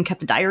because one of them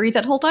kept a diary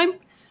that whole time.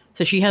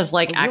 So she has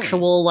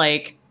actual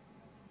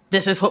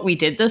this is what we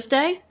did this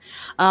day.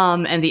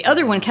 And the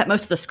other one kept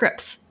most of the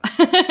scripts.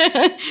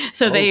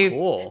 So they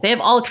have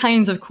all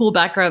kinds of cool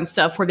background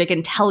stuff where they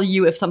can tell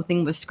you if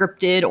something was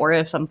scripted or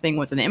if something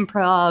was an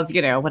improv,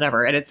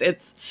 whatever. And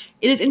it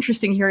is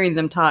interesting hearing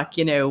them talk,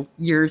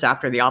 years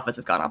after The Office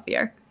has gone off the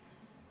air.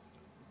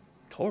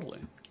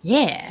 Totally.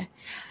 Yeah.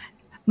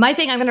 My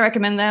thing I'm going to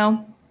recommend,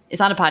 though, is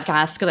not a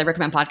podcast, because I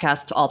recommend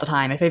podcasts all the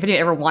time. If anybody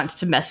ever wants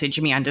to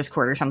message me on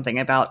Discord or something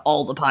about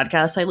all the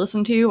podcasts I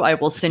listen to, I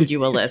will send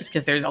you a list,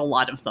 because there's a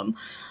lot of them.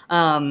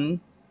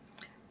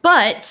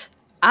 But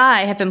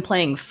I have been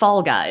playing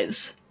Fall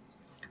Guys,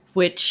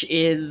 which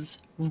is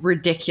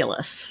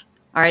ridiculous.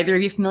 Are either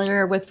of you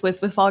familiar with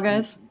Fall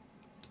Guys?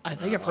 I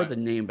think I've heard the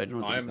name, but I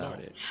don't know anything about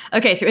it.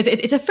 Okay, so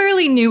it's a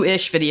fairly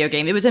new-ish video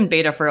game. It was in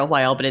beta for a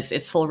while, but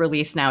it's full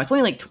release now. It's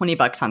only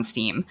 $20 on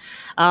Steam.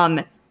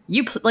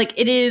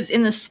 It is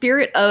in the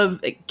spirit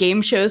of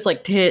game shows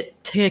like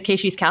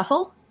Takeshi's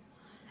Castle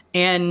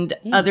and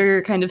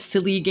other kind of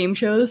silly game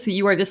shows. So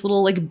you are this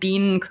little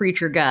bean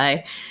creature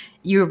guy.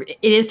 It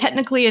is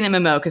technically an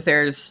MMO because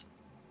there's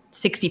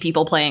 60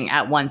 people playing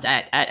at once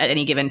at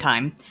any given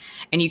time.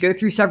 And you go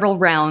through several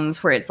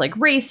rounds where it's like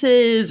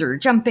races or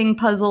jumping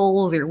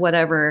puzzles or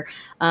whatever,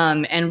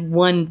 and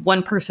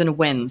one person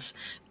wins.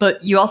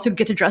 But you also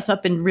get to dress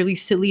up in really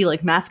silly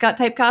like mascot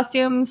type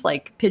costumes,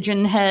 like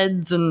pigeon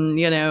heads and,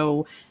 you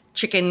know,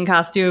 chicken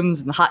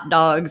costumes and hot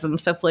dogs and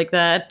stuff like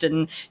that,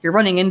 and you're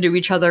running into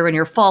each other and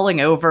you're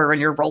falling over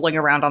and you're rolling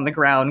around on the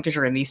ground because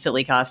you're in these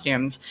silly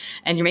costumes,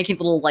 and you're making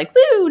little like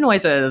woo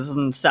noises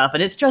and stuff,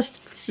 and it's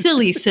just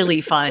silly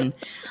fun.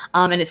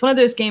 And it's one of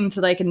those games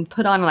that I can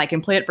put on and I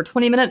can play it for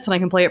 20 minutes and I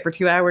can play it for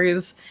 2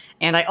 hours,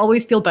 and I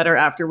always feel better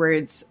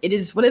afterwards. It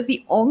is one of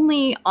the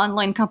only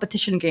online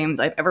competition games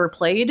I've ever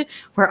played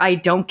where I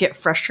don't get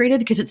frustrated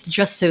because it's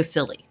just so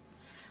silly.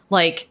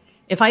 Like,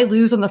 if I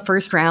lose on the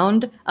first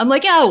round, I'm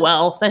like, oh,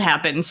 well, that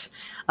happens.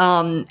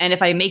 And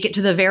if I make it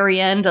to the very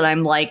end and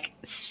I'm like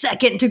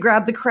second to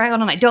grab the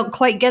crown and I don't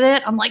quite get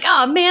it, I'm like,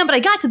 oh, man, but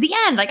I got to the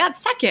end. I got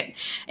second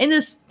in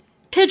this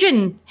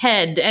pigeon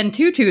head and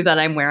tutu that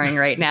I'm wearing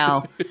right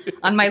now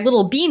on my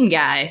little bean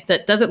guy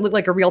that doesn't look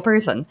like a real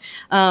person.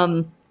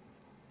 And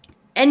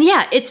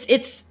yeah,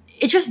 it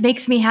just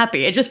makes me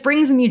happy. It just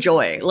brings me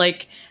joy.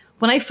 Like,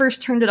 when I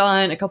first turned it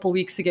on a couple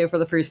weeks ago for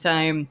the first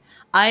time,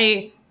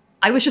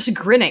 I was just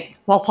grinning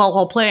while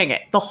playing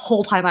it the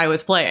whole time I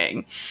was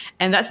playing.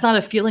 And that's not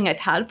a feeling I've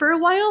had for a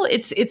while.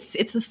 It's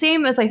the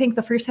same as I think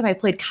the first time I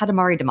played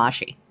Katamari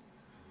Damacy.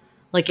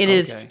 Like, it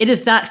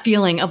is that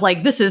feeling of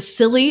like, this is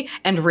silly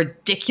and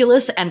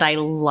ridiculous and I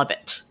love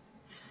it.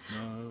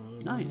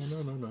 Nice.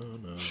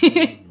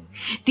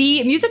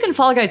 The music in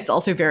Fall Guys is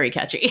also very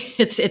catchy.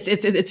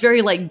 It's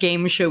very like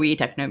game showy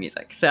techno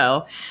music.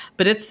 So,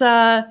 but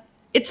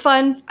it's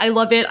fun. I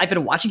love it. I've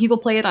been watching people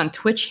play it on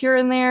Twitch here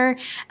and there.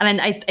 And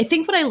I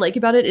think what I like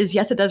about it is,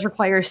 yes, it does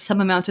require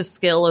some amount of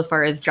skill as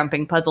far as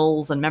jumping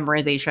puzzles and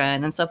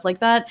memorization and stuff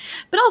like that.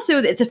 But also,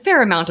 it's a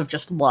fair amount of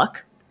just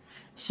luck.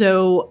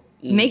 So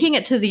making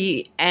it to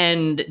the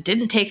end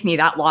didn't take me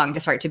that long to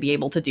start to be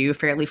able to do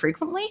fairly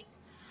frequently.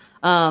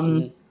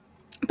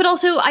 But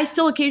also, I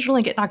still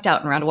occasionally get knocked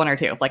out in round 1 or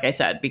 2, like I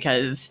said,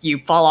 because you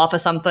fall off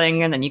of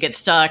something and then you get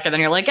stuck and then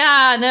you're like,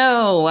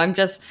 no,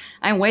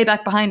 I'm way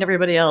back behind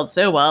everybody else.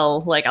 Oh,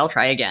 well, like, I'll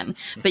try again.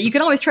 But you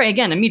can always try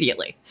again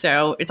immediately.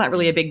 So it's not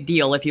really a big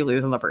deal if you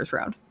lose in the first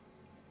round.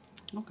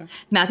 Okay.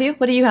 Matthew,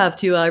 what do you have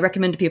to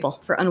recommend to people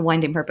for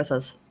unwinding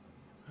purposes?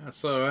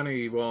 So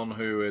anyone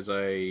who is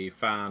a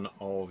fan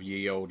of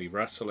Ye Olde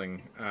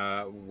Wrestling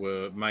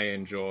may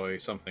enjoy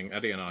something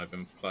Eddie and I have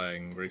been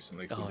playing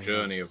recently called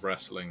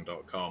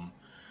JourneyOfWrestling.com.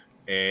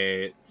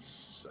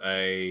 It's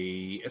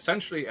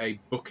essentially a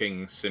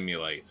booking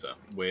simulator,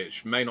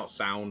 which may not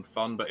sound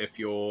fun, but if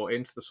you're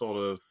into the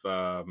sort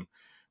of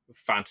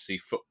fantasy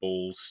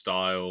football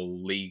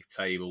style league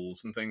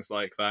tables and things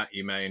like that,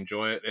 you may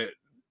enjoy it. It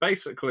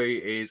basically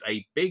is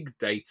a big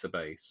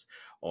database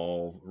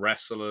of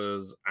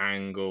wrestlers,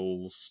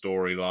 angles,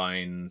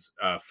 storylines,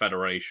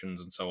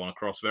 federations, and so on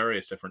across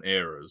various different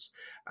eras,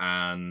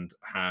 and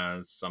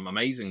has some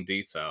amazing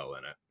detail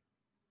in it.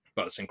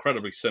 But it's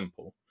incredibly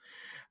simple.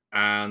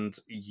 And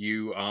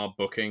you are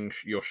booking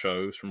your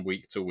shows from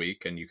week to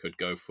week, and you could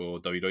go for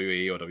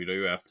WWE or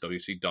WWF,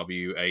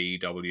 WCW,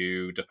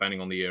 AEW,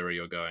 depending on the era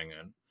you're going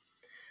in.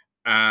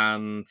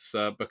 And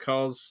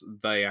because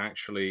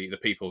the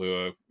people who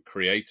are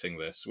creating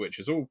this, which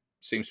is all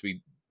seems to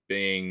be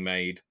being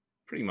made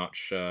pretty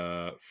much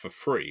for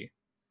free,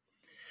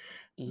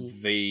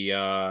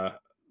 the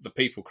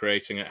people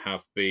creating it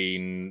have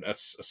been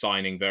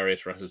assigning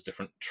various wrestlers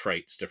different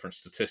traits, different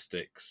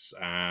statistics,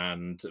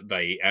 and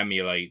they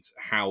emulate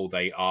how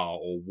they are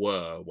or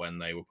were when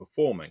they were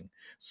performing.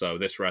 So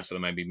this wrestler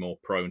may be more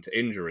prone to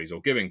injuries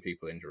or giving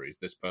people injuries.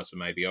 This person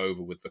may be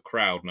over with the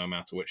crowd no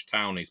matter which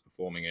town he's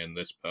performing in.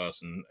 This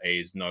person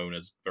is known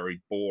as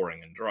very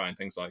boring and dry and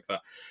things like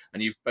that.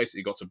 And you've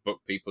basically got to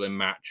book people in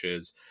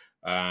matches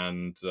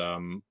and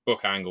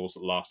book angles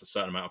that last a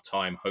certain amount of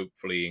time,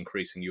 hopefully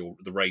increasing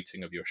the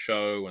rating of your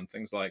show and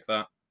things like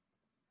that.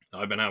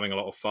 I've been having a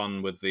lot of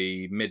fun with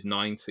the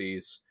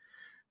mid-90s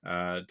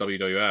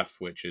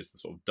WWF, which is the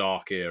sort of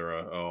dark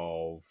era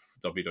of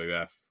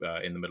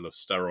WWF in the middle of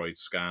steroid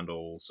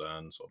scandals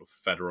and sort of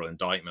federal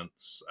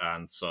indictments.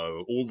 And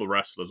so all the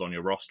wrestlers on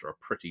your roster are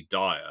pretty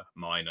dire,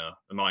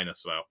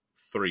 minus about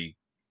 3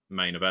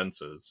 main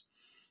eventers.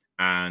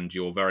 And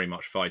you're very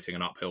much fighting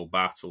an uphill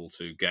battle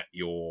to get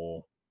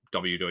your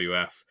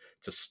WWF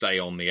to stay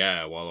on the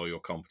air while all your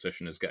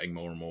competition is getting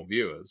more and more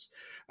viewers.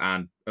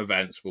 And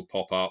events will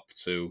pop up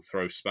to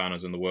throw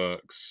spanners in the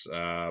works,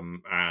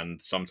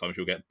 and sometimes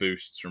you'll get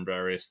boosts from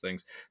various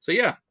things. So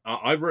yeah,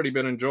 I've really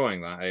been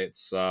enjoying that. It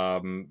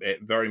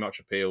very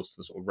much appeals to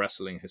the sort of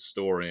wrestling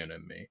historian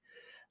in me.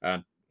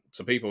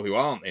 To people who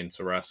aren't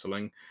into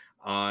wrestling,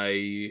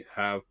 I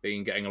have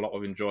been getting a lot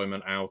of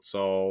enjoyment out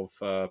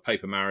of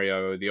Paper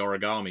Mario: The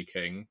Origami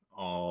King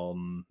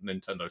on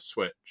Nintendo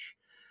Switch,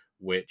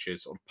 which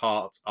is sort of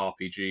part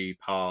RPG,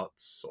 part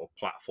sort of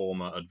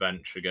platformer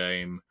adventure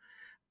game.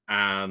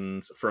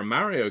 And for a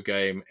Mario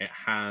game, it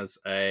has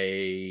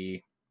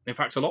in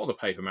fact, a lot of the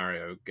Paper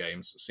Mario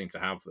games seem to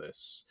have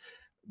this.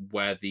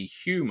 where the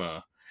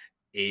humor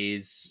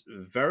is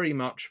very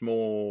much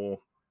more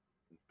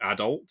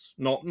adult,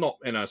 not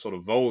in a sort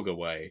of vulgar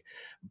way,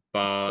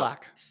 but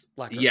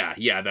Blacker.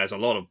 yeah, there's a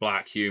lot of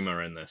black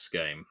humor in this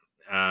game.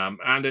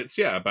 And it's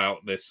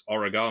about this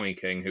origami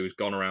king who's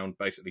gone around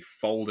basically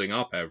folding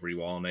up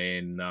everyone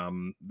in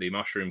the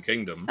Mushroom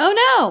Kingdom. Oh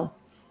no!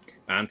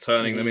 And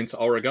turning them into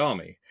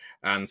origami.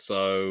 And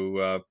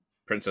so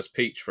Princess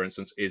Peach, for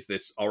instance, is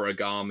this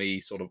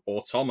origami sort of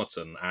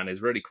automaton and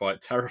is really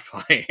quite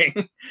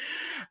terrifying.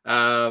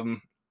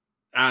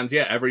 And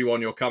yeah,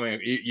 everyone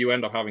you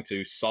end up having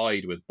to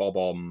side with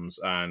Bob-ombs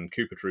and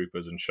Koopa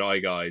Troopers and Shy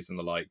Guys and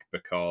the like,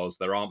 because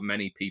there aren't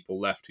many people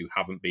left who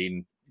haven't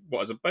been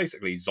what is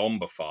basically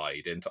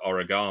zombified into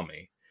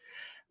origami.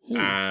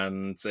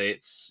 And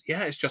it's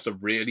just a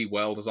really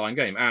well-designed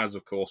game, as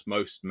of course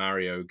most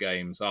Mario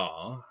games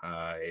are,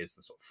 is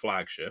the sort of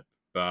flagship.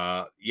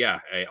 But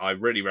yeah, I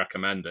really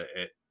recommend it.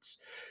 It's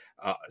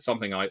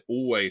something I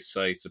always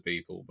say to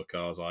people,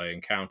 because I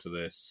encounter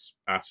this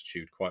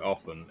attitude quite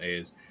often,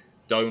 is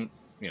don't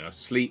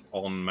sleep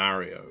on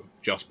Mario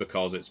just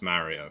because it's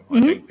Mario.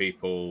 I think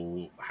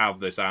people have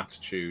this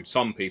attitude.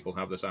 Some people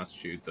have this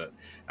attitude that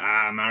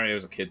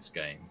Mario's a kid's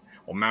game,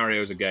 or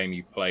Mario's a game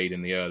you played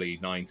in the early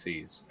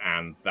 90s,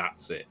 and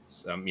that's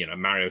it.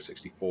 Mario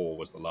 64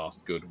 was the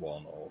last good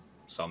one, or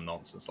some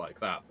nonsense like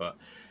that. But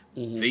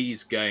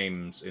these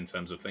games, in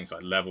terms of things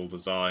like level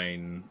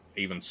design,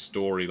 even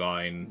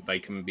storyline, they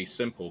can be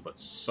simple, but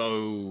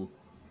so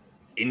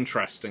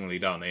interestingly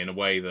done in a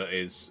way that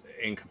is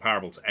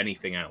incomparable to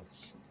anything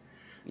else.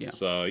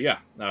 So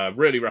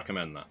really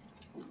recommend that.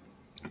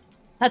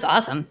 That's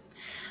awesome.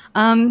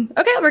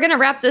 Okay, we're gonna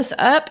wrap this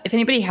up. If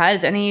anybody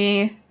has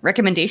any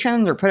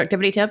recommendations or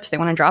productivity tips they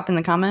want to drop in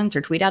the comments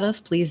or tweet at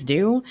us, please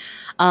do.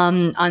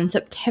 On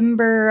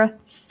September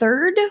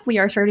 3rd, we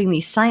are starting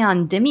the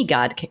Scion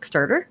Demigod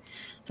Kickstarter.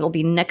 So it'll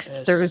be next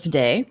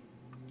Thursday.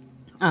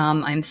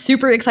 I'm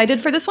super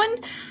excited for this one.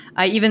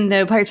 Even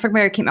though Pirates of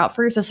Mario came out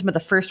first, this is some of the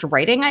first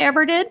writing I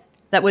ever did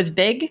that was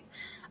big.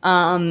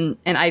 And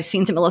I've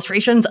seen some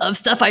illustrations of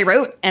stuff I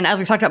wrote. And as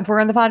we've talked about before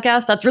on the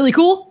podcast, that's really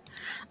cool.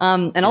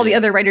 And all the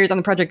other writers on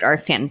the project are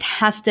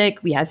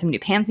fantastic. We have some new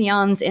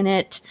Pantheons in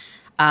it.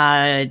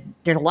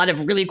 There's a lot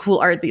of really cool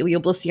art that you'll be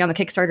able to see on the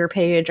Kickstarter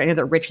page. I know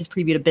that Rich has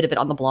previewed a bit of it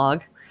on the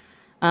blog.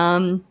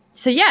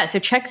 So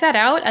check that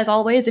out. As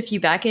always, if you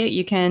back it,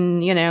 you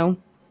can,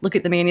 look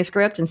at the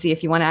manuscript and see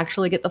if you want to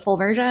actually get the full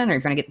version, or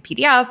if you want to get the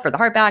PDF or the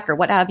hardback or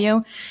what have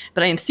you.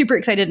 But I am super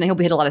excited, and I hope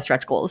we hit a lot of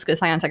stretch goals, because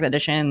Scion 2nd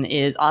Edition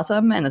is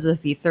awesome, and this is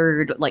the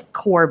third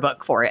core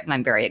book for it, and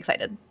I'm very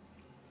excited.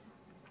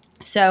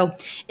 So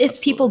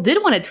if people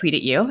did want to tweet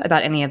at you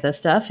about any of this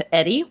stuff,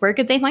 Eddie, where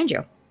could they find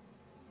you?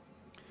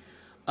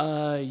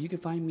 You can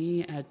find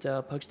me at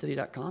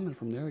pugsteady.com, and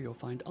from there you'll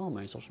find all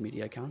my social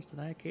media accounts that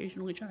I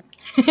occasionally check.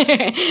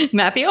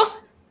 Matthew?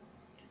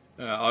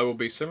 I will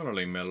be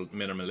similarly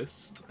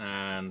minimalist,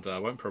 and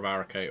won't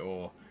prevaricate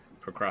or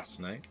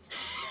procrastinate,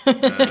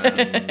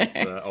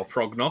 and, or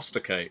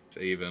prognosticate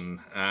even,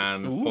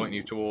 and point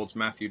you towards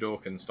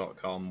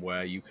MatthewDawkins.com,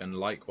 where you can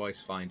likewise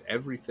find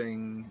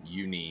everything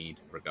you need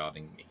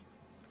regarding me.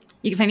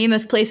 You can find me in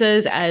most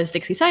places as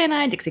Dixie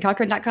Cyanide,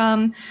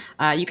 DixieCochran.com.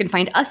 You can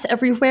find us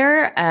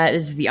everywhere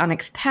as The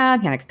Onyx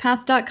Path,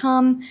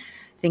 TheOnyxPath.com.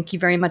 Thank you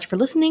very much for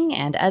listening,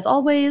 and as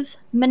always,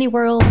 many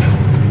worlds,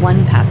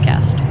 one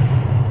Pathcast.